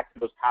want to get back to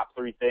those top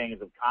three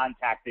things of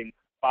contacting,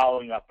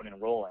 following up, and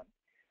enrolling.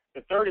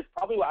 The third is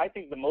probably what I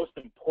think the most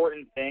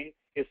important thing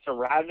is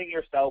surrounding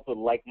yourself with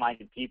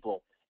like-minded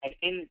people and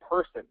in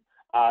person.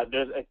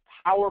 There's a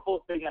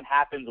powerful thing that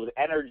happens with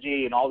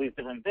energy and all these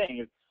different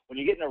things when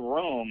you get in a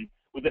room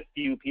with a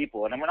few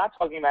people. And we're not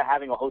talking about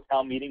having a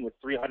hotel meeting with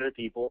 300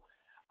 people.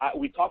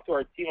 We talked to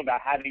our team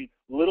about having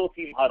little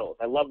team huddles.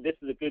 I love this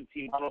is a good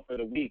team huddle for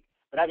the week,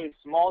 but having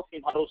small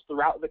team huddles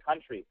throughout the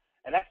country.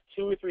 And that's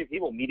 2 or 3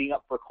 people meeting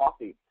up for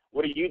coffee.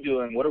 What are you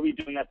doing? What are we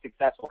doing that's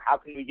successful? How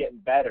can we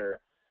get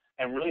better?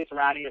 And really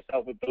surrounding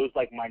yourself with those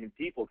like-minded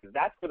people, because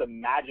that's where the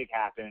magic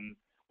happens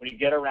when you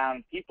get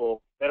around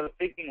people that are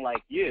thinking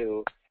like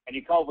you and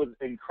you come up with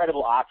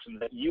incredible options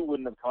that you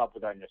wouldn't have come up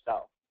with on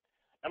yourself.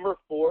 Number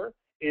 4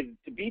 is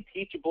to be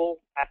teachable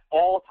at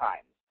all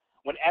times.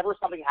 Whenever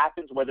something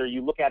happens, whether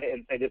you look at it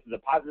and say this is a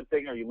positive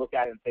thing or you look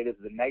at it and say this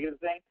is a negative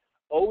thing,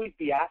 always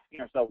be asking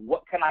yourself,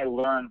 what can I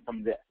learn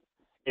from this?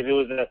 If it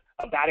was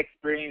a bad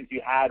experience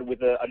you had with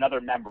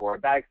another member, or a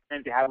bad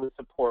experience you had with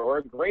support, or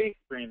a great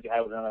experience you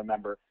had with another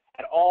member,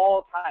 at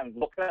all times,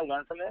 what can I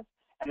learn from this?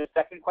 And the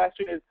second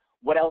question is,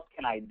 what else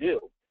can I do?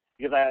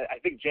 Because I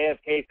think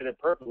JFK said it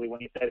perfectly when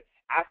he said,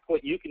 ask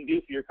what you can do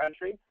for your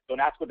country,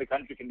 don't ask what the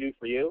country can do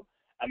for you.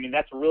 I mean,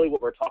 that's really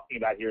what we're talking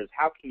about here is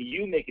how can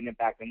you make an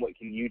impact and what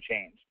can you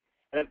change?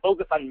 And then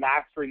focus on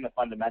mastering the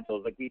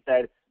fundamentals. Like we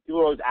said, people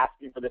are always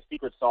asking for the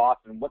secret sauce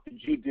and what did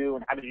you do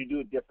and how did you do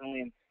it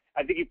differently? And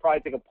I think you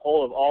probably take a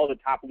poll of all the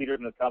top leaders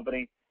in the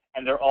company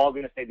and they're all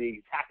going to say the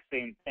exact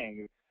same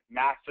thing,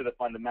 master the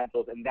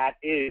fundamentals, and that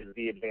is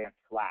the advanced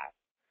class.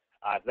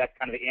 So that's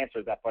kind of the answer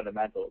is that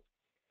fundamentals.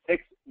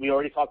 6, we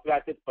already talked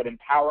about this, but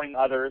empowering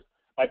others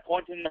by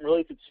pointing them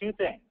really to 2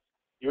 things.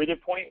 You either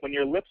point when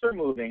your lips are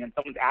moving and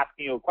someone's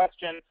asking you a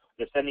question,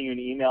 they're sending you an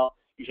email,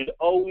 you should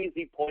always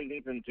be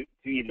pointing them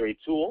to either a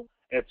tool,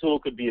 and a tool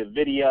could be a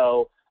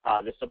video,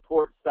 the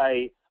support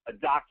site, a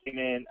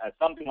document,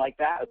 something like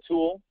that, a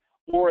tool,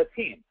 or a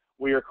team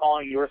where you're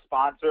calling your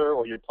sponsor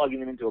or you're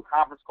plugging them into a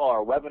conference call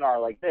or a webinar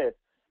like this,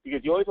 because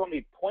you always want to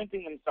be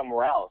pointing them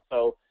somewhere else.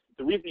 So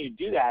the reason you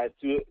do that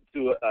is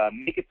to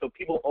make it so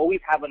people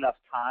always have enough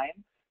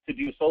time to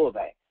do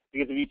Solavei.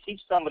 Because if you teach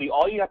somebody,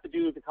 all you have to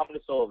do to come to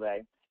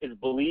Solavei is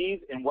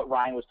believe in what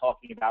Ryan was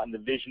talking about in the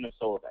vision of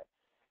Solavei.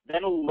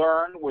 Then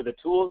learn where the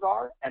tools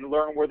are and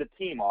learn where the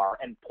team are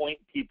and point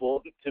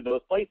people to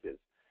those places.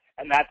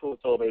 And that's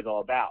what Solavei is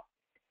all about.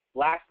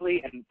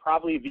 Lastly, and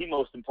probably the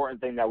most important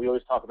thing that we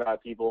always talk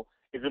about people,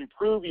 is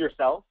improve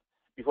yourself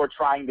before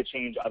trying to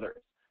change others.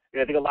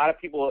 I think a lot of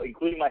people,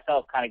 including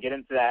myself, kind of get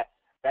into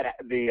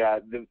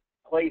the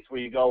place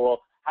where you go,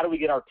 well, how do we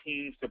get our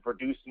teams to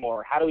produce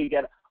more? How do we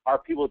get our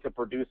people to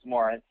produce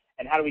more?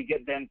 And how do we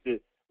get them to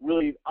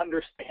really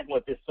understand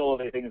what this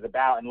Solavei thing is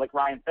about? And like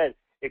Ryan said,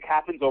 it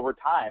happens over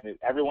time.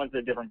 Everyone's in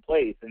a different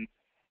place. And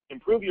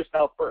improve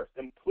yourself first.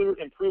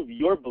 Improve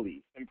your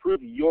beliefs.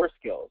 Improve your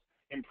skills.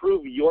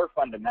 Improve your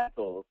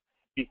fundamentals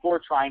before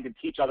trying to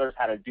teach others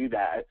how to do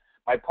that.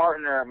 My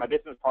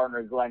business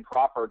partner, Glenn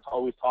Crawford,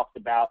 always talks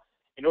about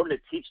in order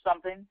to teach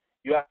something,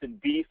 you have to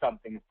be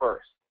something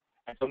first.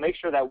 And so make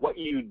sure that what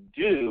you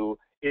do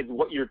is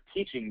what you're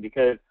teaching,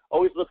 because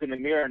always look in the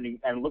mirror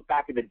and look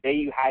back at the day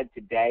you had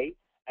today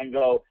and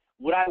go,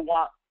 would I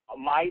want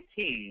my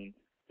team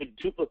to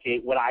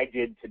duplicate what I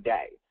did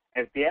today?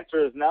 And if the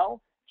answer is no,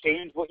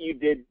 change what you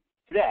did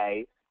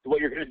today to what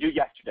you're going to do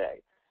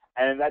yesterday.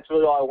 And that's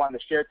really all I wanted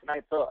to share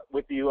tonight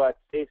with you,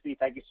 Staci.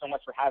 Thank you so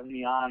much for having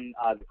me on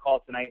the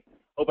call tonight.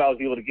 Hope I was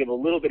able to give a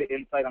little bit of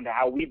insight onto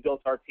how we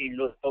built our team,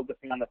 really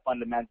focusing on the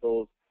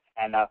fundamentals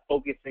and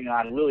focusing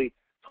on really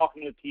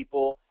talking to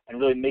people and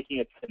really making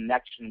a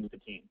connection with the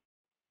team.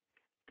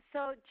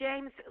 So,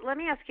 James, let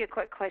me ask you a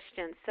quick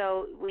question.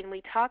 So when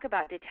we talk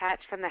about detach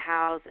from the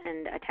hows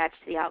and attach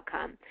to the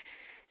outcome,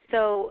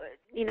 so,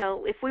 you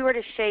know, if we were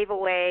to shave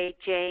away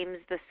James,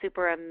 the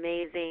super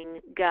amazing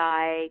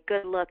guy,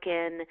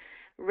 good-looking,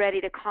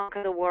 ready to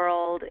conquer the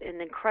world,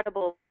 an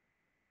incredible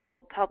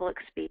public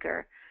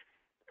speaker,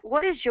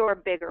 what is your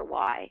bigger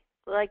why?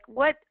 Like,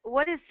 what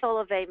does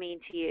Solavei mean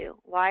to you?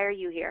 Why are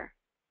you here?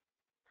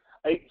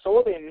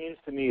 Solavei means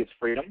to me is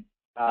freedom.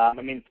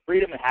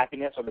 Freedom and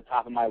happiness are the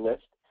top of my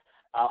list.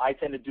 I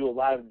tend to do a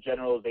lot of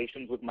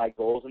generalizations with my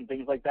goals and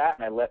things like that,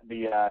 and I let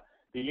the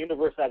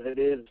universe as it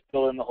is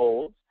fill in the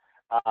holes.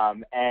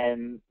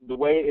 And the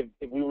way,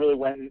 if we really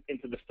went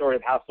into the story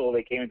of how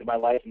Solavei came into my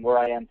life and where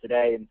I am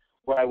today and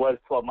where I was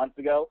 12 months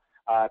ago,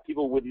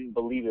 people wouldn't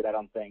believe it, I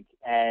don't think.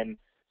 And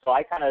so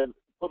I kind of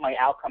put my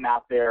outcome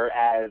out there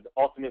as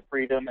ultimate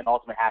freedom and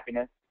ultimate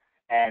happiness,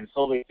 and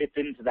Solavei fits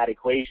into that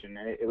equation.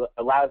 And it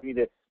allows me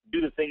to do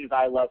the things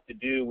I love to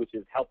do, which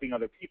is helping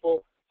other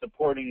people,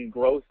 supporting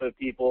growth of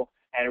people,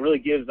 and it really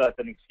gives us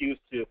an excuse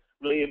to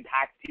really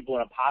impact people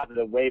in a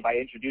positive way by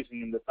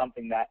introducing them to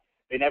something that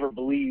they never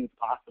believed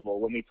possible.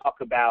 When we talk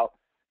about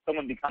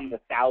someone becoming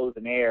a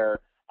thousandaire,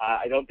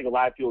 I don't think a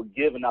lot of people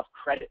give enough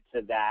credit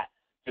to that,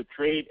 to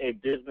create a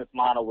business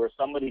model where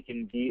somebody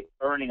can be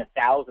earning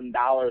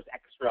 $1,000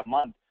 extra a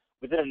month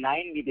within a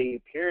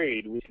 90-day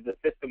period, which is a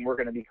system we're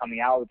going to be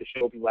coming out with to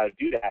show people how to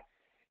do that.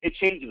 It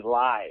changes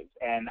lives,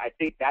 and I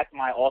think that's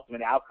my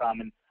ultimate outcome.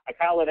 And I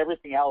kind of let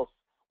everything else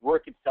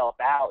work itself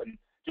out and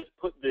just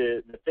put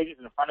the things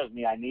in front of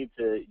me I need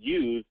to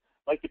use,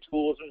 like the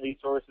tools and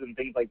resources and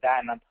things like that.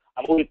 And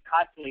I'm always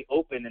constantly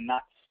open and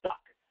not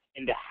stuck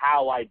into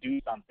how I do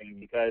something,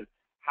 because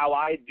how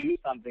I do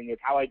something is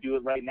how I do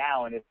it right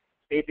now. And if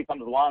Staci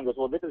comes along and goes,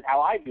 well, this is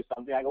how I do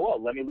something, I go,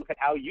 well, let me look at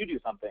how you do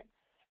something.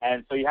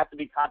 And so you have to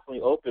be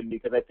constantly open,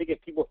 because I think if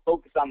people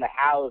focus on the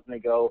hows and they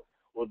go,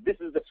 well, this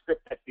is the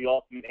script that's the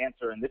ultimate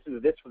answer, and this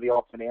is this for the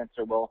ultimate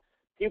answer, well,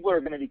 people are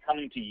going to be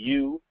coming to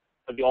you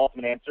for the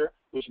ultimate answer,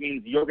 which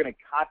means you're going to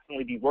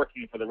constantly be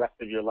working for the rest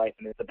of your life.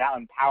 And it's about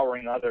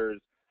empowering others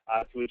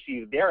to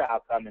achieve their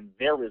outcome and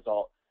their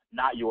result,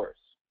 not yours.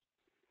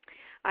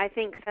 I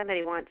think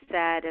somebody once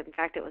said, in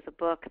fact, it was a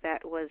book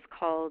that was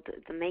called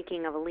The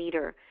Making of a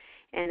Leader,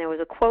 and there was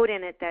a quote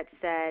in it that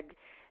said,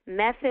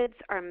 methods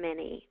are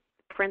many,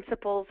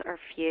 principles are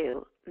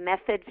few.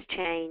 Methods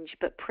change,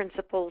 but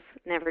principles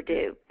never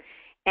do.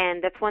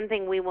 And that's one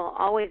thing we will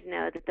always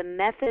know, that the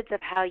methods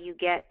of how you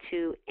get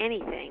to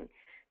anything,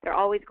 they're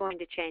always going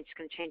to change. It's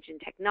going to change in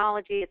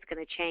technology. It's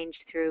going to change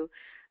through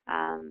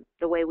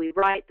the way we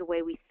write, the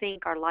way we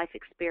think, our life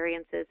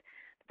experiences.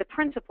 The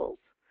principles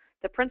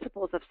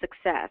of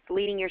success,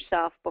 leading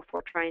yourself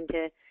before trying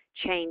to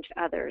change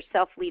others,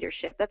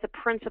 self-leadership, that's a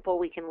principle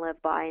we can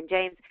live by. And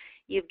James,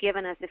 you've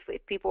given us,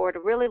 if people were to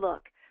really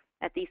look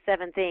at these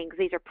 7 things,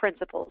 these are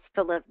principles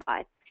to live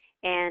by.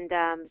 And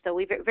so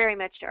we very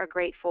much are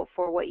grateful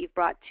for what you've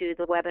brought to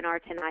the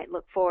webinar tonight.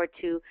 Look forward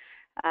to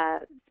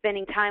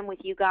spending time with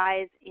you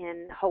guys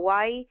in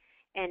Hawaii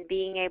and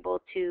being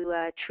able to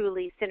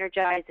truly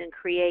synergize and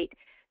create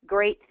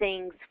great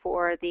things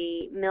for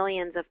the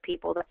millions of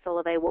people that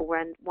Solavei will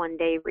one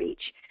day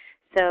reach.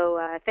 So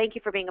thank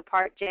you for being a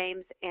part,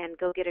 James, and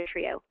go get a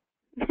trio.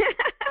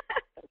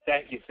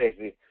 Thank you,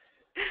 Staci.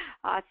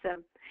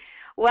 Awesome.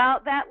 Well,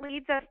 that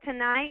leads us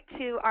tonight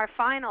to our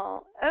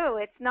final,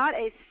 it's not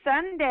a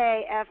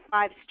Sunday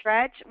F5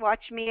 stretch.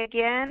 Watch me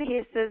again.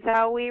 This is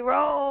how we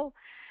roll.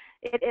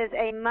 It is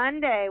a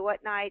Monday.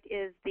 What night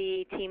is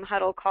the team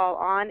huddle call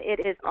on? It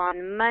is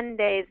on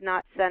Mondays,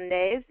 not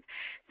Sundays.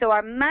 So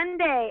our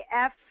Monday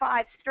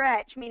F5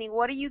 stretch, meaning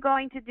what are you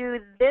going to do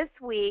this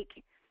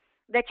week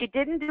that you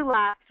didn't do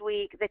last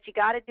week that you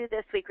got to do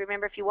this week?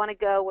 Remember, if you want to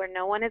go where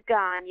no one has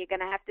gone, you're going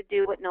to have to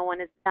do what no one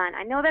has done.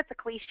 I know that's a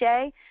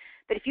cliche,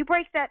 but if you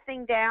break that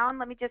thing down,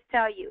 let me just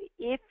tell you,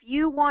 if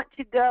you want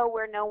to go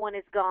where no one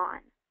has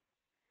gone,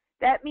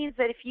 that means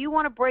that if you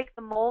want to break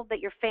the mold that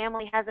your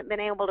family hasn't been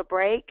able to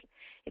break,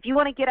 if you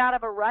want to get out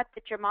of a rut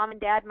that your mom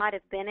and dad might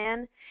have been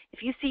in,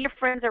 if you see your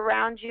friends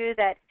around you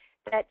that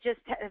just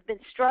have been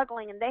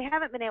struggling and they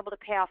haven't been able to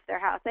pay off their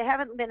house, they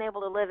haven't been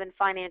able to live in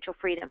financial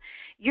freedom,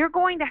 you're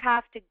going to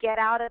have to get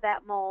out of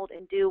that mold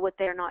and do what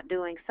they're not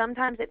doing.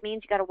 Sometimes it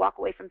means you got to walk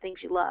away from things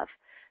you love.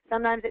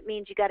 Sometimes it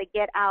means you got to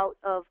get out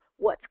of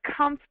what's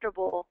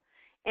comfortable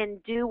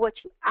and do what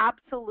you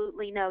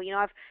absolutely know. You know,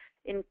 I've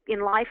in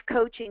life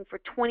coaching for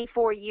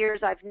 24 years,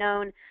 I've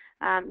known,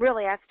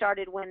 really I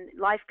started when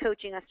life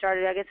coaching, I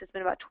guess it's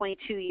been about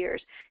 22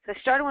 years. So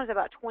I started when I was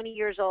about 20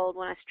 years old,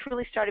 when I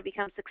truly started to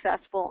become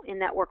successful in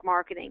network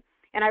marketing.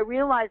 And I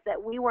realized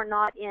that we were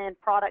not in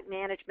product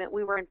management,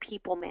 we were in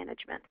people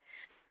management.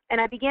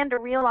 And I began to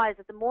realize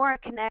that the more I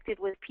connected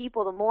with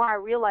people, the more I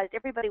realized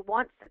everybody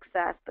wants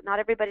success, but not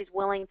everybody's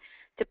willing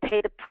to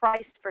pay the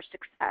price for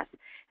success.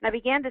 And I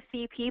began to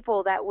see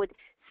people that would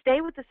stay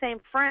with the same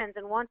friends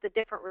and want the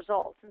different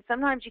results. And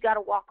sometimes you got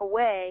to walk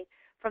away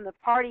from the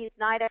parties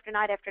night after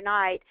night after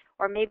night,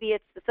 or maybe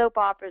it's the soap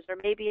operas, or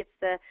maybe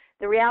it's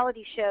the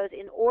reality shows,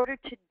 in order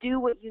to do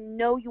what you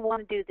know you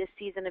want to do this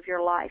season of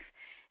your life.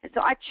 And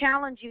so I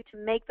challenge you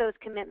to make those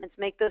commitments,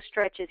 make those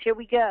stretches. Here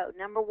we go.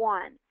 Number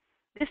 1,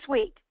 this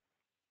week,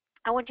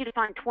 I want you to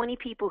find 20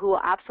 people who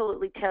will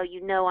absolutely tell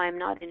you, no, I'm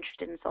not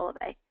interested in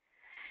Solavei.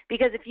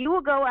 Because if you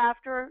will go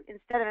after,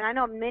 instead of, and I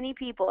know many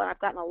people, and I've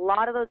gotten a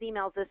lot of those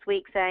emails this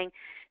week saying,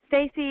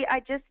 Staci, I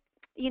just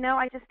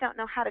don't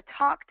know how to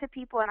talk to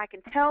people, and I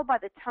can tell by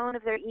the tone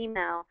of their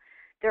email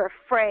they're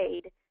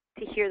afraid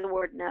to hear the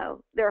word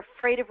no. They're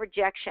afraid of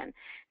rejection.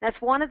 That's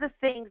one of the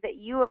things that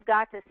you have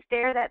got to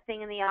stare that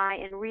thing in the eye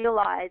and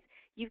realize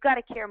you've got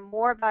to care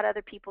more about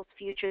other people's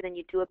future than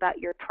you do about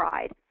your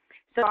pride.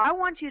 So I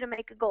want you to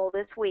make a goal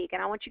this week,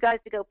 and I want you guys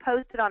to go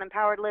post it on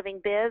Empowered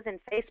Living Biz and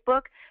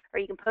Facebook, or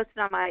you can post it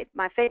on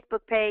my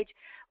Facebook page,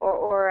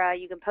 or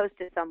you can post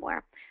it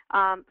somewhere.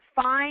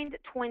 Find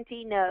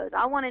 20 no's.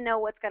 I want to know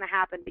what's going to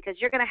happen, because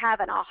you're going to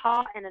have an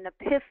aha and an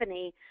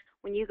epiphany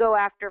when you go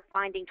after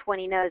finding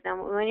 20 no's. Now,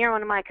 when you're in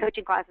one of my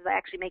coaching classes, I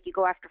actually make you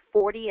go after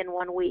 40 in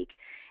 1 week,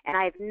 and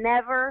I've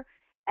never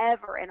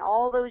ever in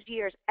all those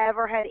years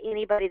ever had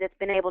anybody that's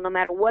been able, no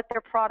matter what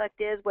their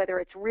product is, whether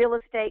it's real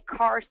estate,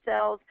 car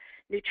sales,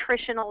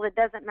 nutritional, it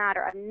doesn't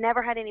matter. I've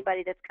never had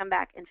anybody that's come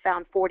back and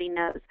found 40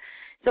 no's.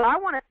 So I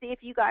want to see if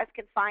you guys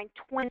can find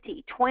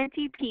 20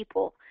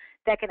 people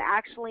that can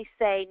actually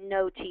say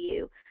no to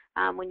you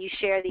when you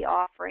share the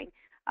offering,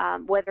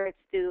 whether it's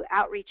through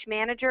Outreach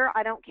Manager.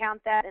 I don't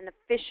count that an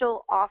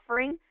official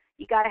offering.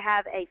 You got to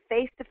have a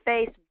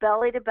face-to-face,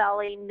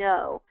 belly-to-belly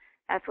no.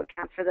 That's what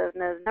counts for those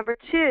no's. Number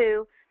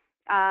 2,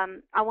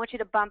 I want you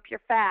to bump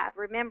your fab.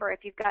 Remember, if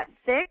you've got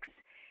 6,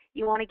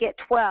 you want to get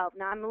 12.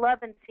 Now, I'm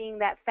loving seeing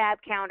that fab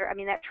counter,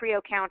 that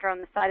trio counter on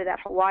the side of that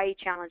Hawaii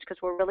challenge,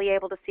 because we're really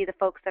able to see the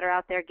folks that are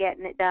out there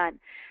getting it done.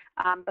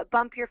 But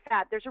bump your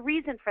fab. There's a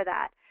reason for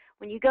that.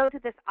 When you go to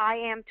this I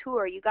Am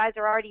Tour, you guys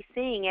are already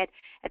seeing it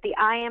at the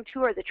I Am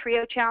Tour, the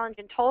trio challenge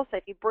in Tulsa.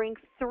 If you bring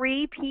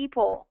 3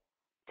 people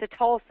to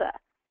Tulsa,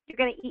 you're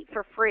going to eat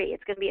for free.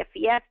 It's going to be a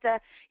fiesta.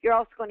 You're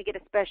also going to get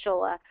a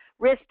special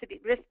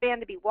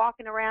wristband to be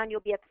walking around.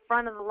 You'll be at the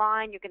front of the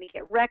line. You're going to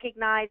get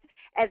recognized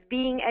as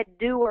being a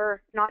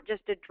doer, not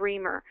just a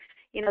dreamer.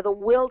 You know, the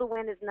will to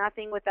win is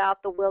nothing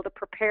without the will to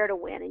prepare to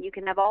win. And you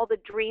can have all the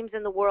dreams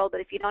in the world,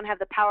 but if you don't have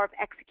the power of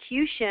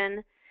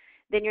execution,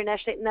 then you're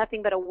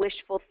nothing but a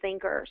wishful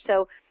thinker.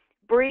 So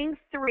bring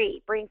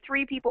 3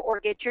 people, or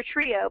get your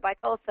trio by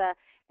Tulsa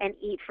and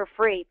eat for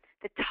free.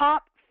 The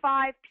top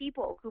 5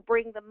 people who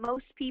bring the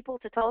most people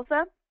to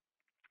Tulsa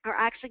are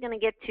actually going to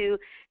get to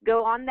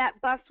go on that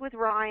bus with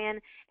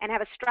Ryan and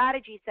have a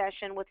strategy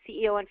session with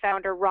CEO and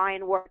founder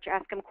Ryan Wirch.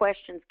 Ask him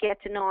questions,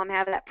 get to know him,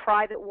 have that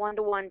private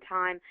one-to-one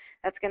time.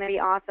 That's going to be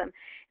awesome. And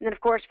then,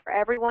 of course, for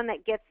everyone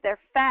that gets their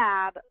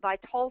fab by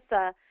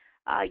Tulsa,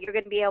 you're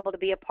going to be able to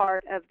be a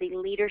part of the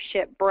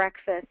leadership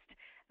breakfast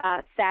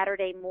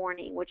Saturday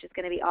morning, which is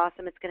going to be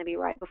awesome. It's going to be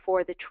right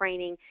before the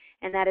training,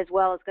 and that as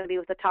well is going to be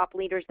with the top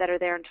leaders that are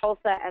there in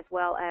Tulsa, as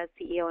well as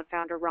CEO and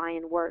founder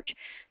Ryan Wirch.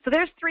 So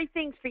there's 3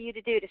 things for you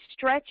to do to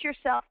stretch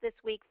yourself this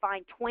week.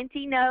 Find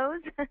 20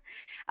 no's,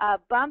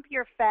 bump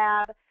your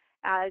fab,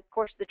 of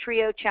course, the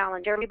trio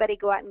challenge. Everybody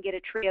go out and get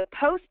a trio.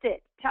 Post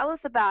it. Tell us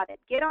about it.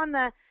 Get on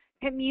the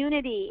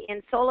community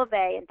in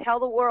Solavei and tell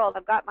the world,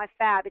 I've got my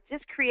fab. It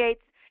just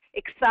creates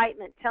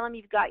excitement. Tell them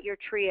you've got your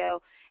trio.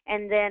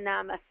 And then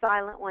a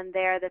silent one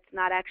there that's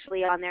not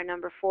actually on there,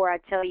 number 4, I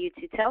tell you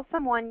to tell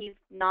someone you've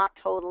not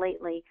told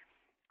lately,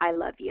 I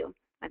love you.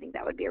 I think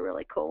that would be a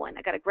really cool one.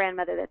 I got a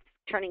grandmother that's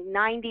turning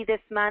 90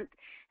 this month,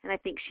 and I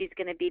think she's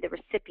going to be the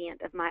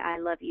recipient of my I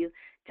love you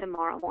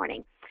tomorrow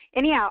morning.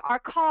 Anyhow, our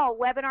call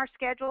webinar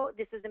schedule,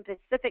 this is in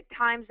Pacific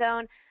time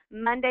zone.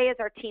 Monday is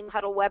our Team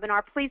Huddle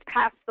webinar. Please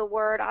pass the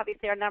word.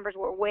 Obviously, our numbers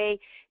were way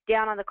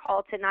down on the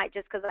call tonight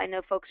just because I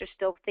know folks are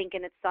still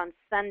thinking it's on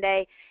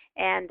Sunday.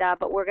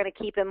 But we're going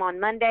to keep them on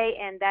Monday,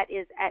 and that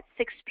is at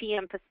 6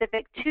 p.m.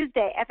 Pacific.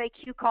 Tuesday,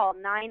 FAQ call,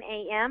 9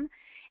 a.m.,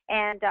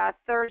 and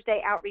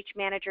Thursday, Outreach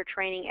Manager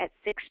training at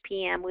 6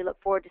 p.m. We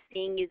look forward to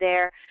seeing you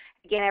there.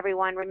 Again,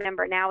 everyone,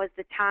 remember, now is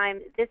the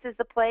time. This is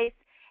the place,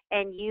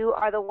 and you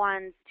are the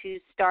ones to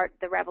start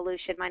the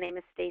revolution. My name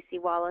is Staci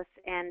Wallace,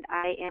 and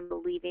I am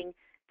believing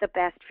the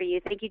best for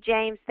you. Thank you,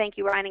 James. Thank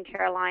you, Ryan and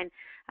Caroline.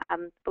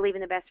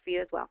 Believing the best for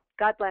you as well.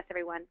 God bless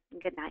everyone,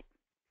 and good night.